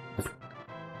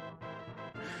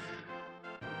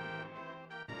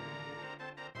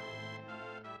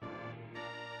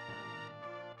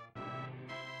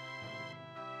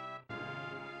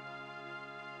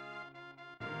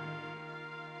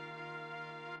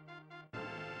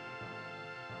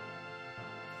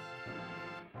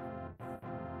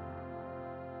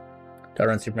 Gotta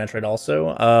run Super Metroid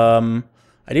also.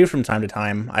 I do from time to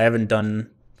time. I haven't done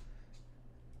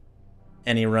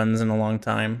any runs in a long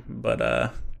time, but I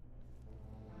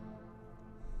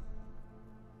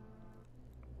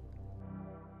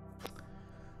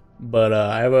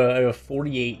have a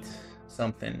 48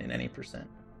 something in any percent,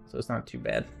 so it's not too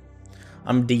bad.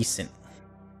 I'm decent.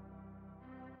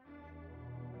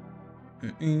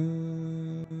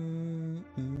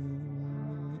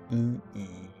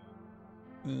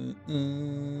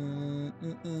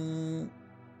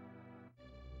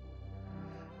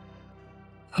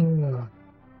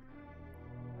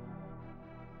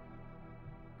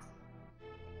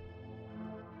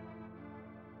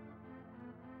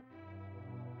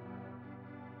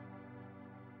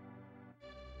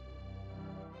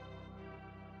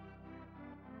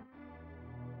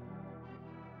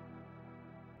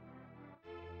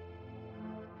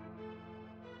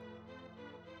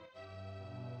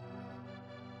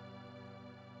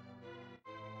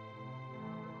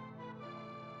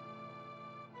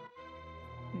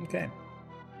 Okay.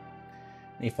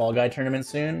 Any Fall Guy tournament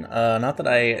soon? Not that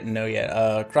I know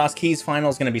yet. Cross Keys final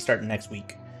is going to be starting next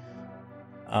week.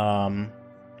 I'll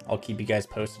keep you guys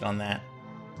posted on that.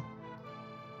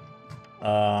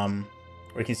 Where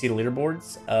you can see the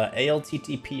leaderboards,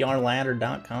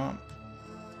 alttprladder.com.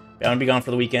 I'm gonna be gone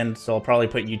for the weekend, so I'll probably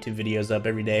put YouTube videos up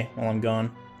every day while I'm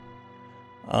gone.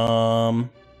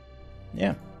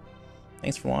 Yeah.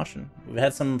 Thanks for watching. We've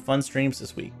had some fun streams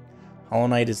this week. Hollow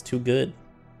Knight is too good.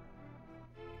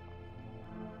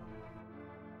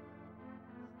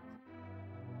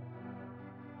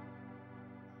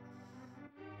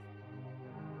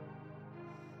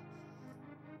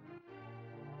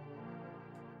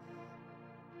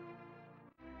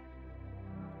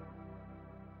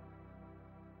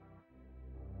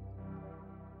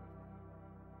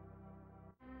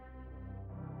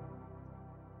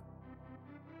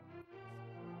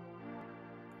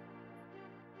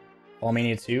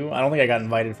 Ballmania 2? I don't think I got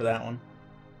invited for that one.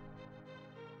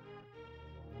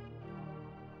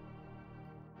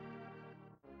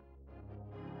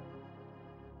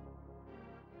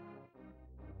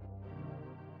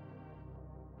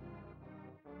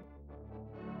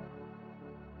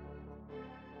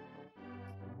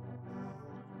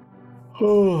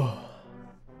 Oh.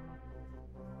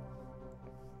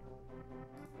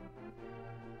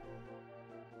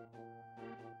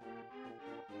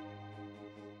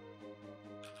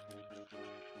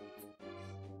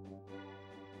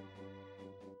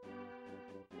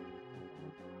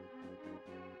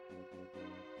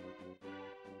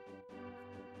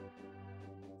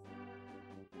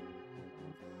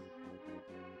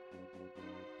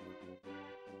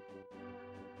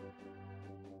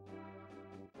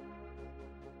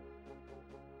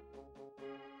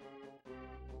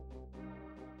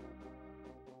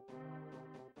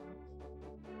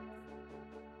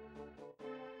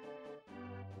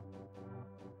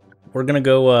 We're gonna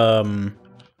go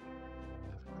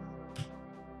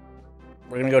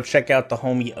check out the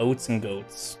homie Oats and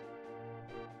Goats.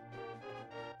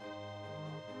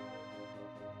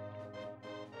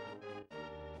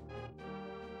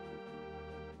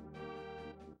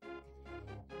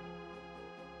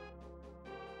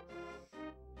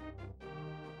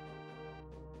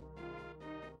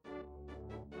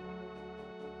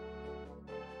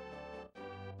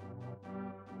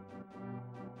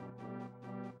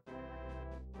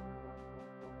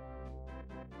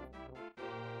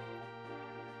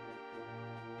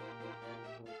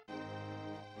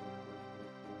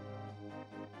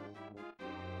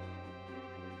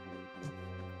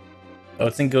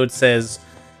 Oats and Goats says,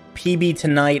 PB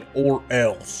tonight or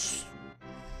else.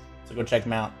 So go check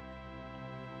him out.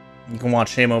 You can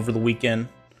watch him over the weekend.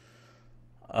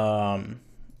 And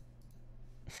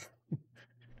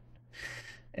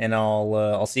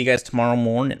I'll see you guys tomorrow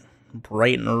morning,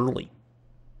 bright and early.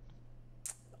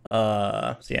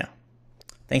 So yeah.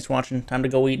 Thanks for watching. Time to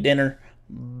go eat dinner.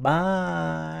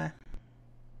 Bye.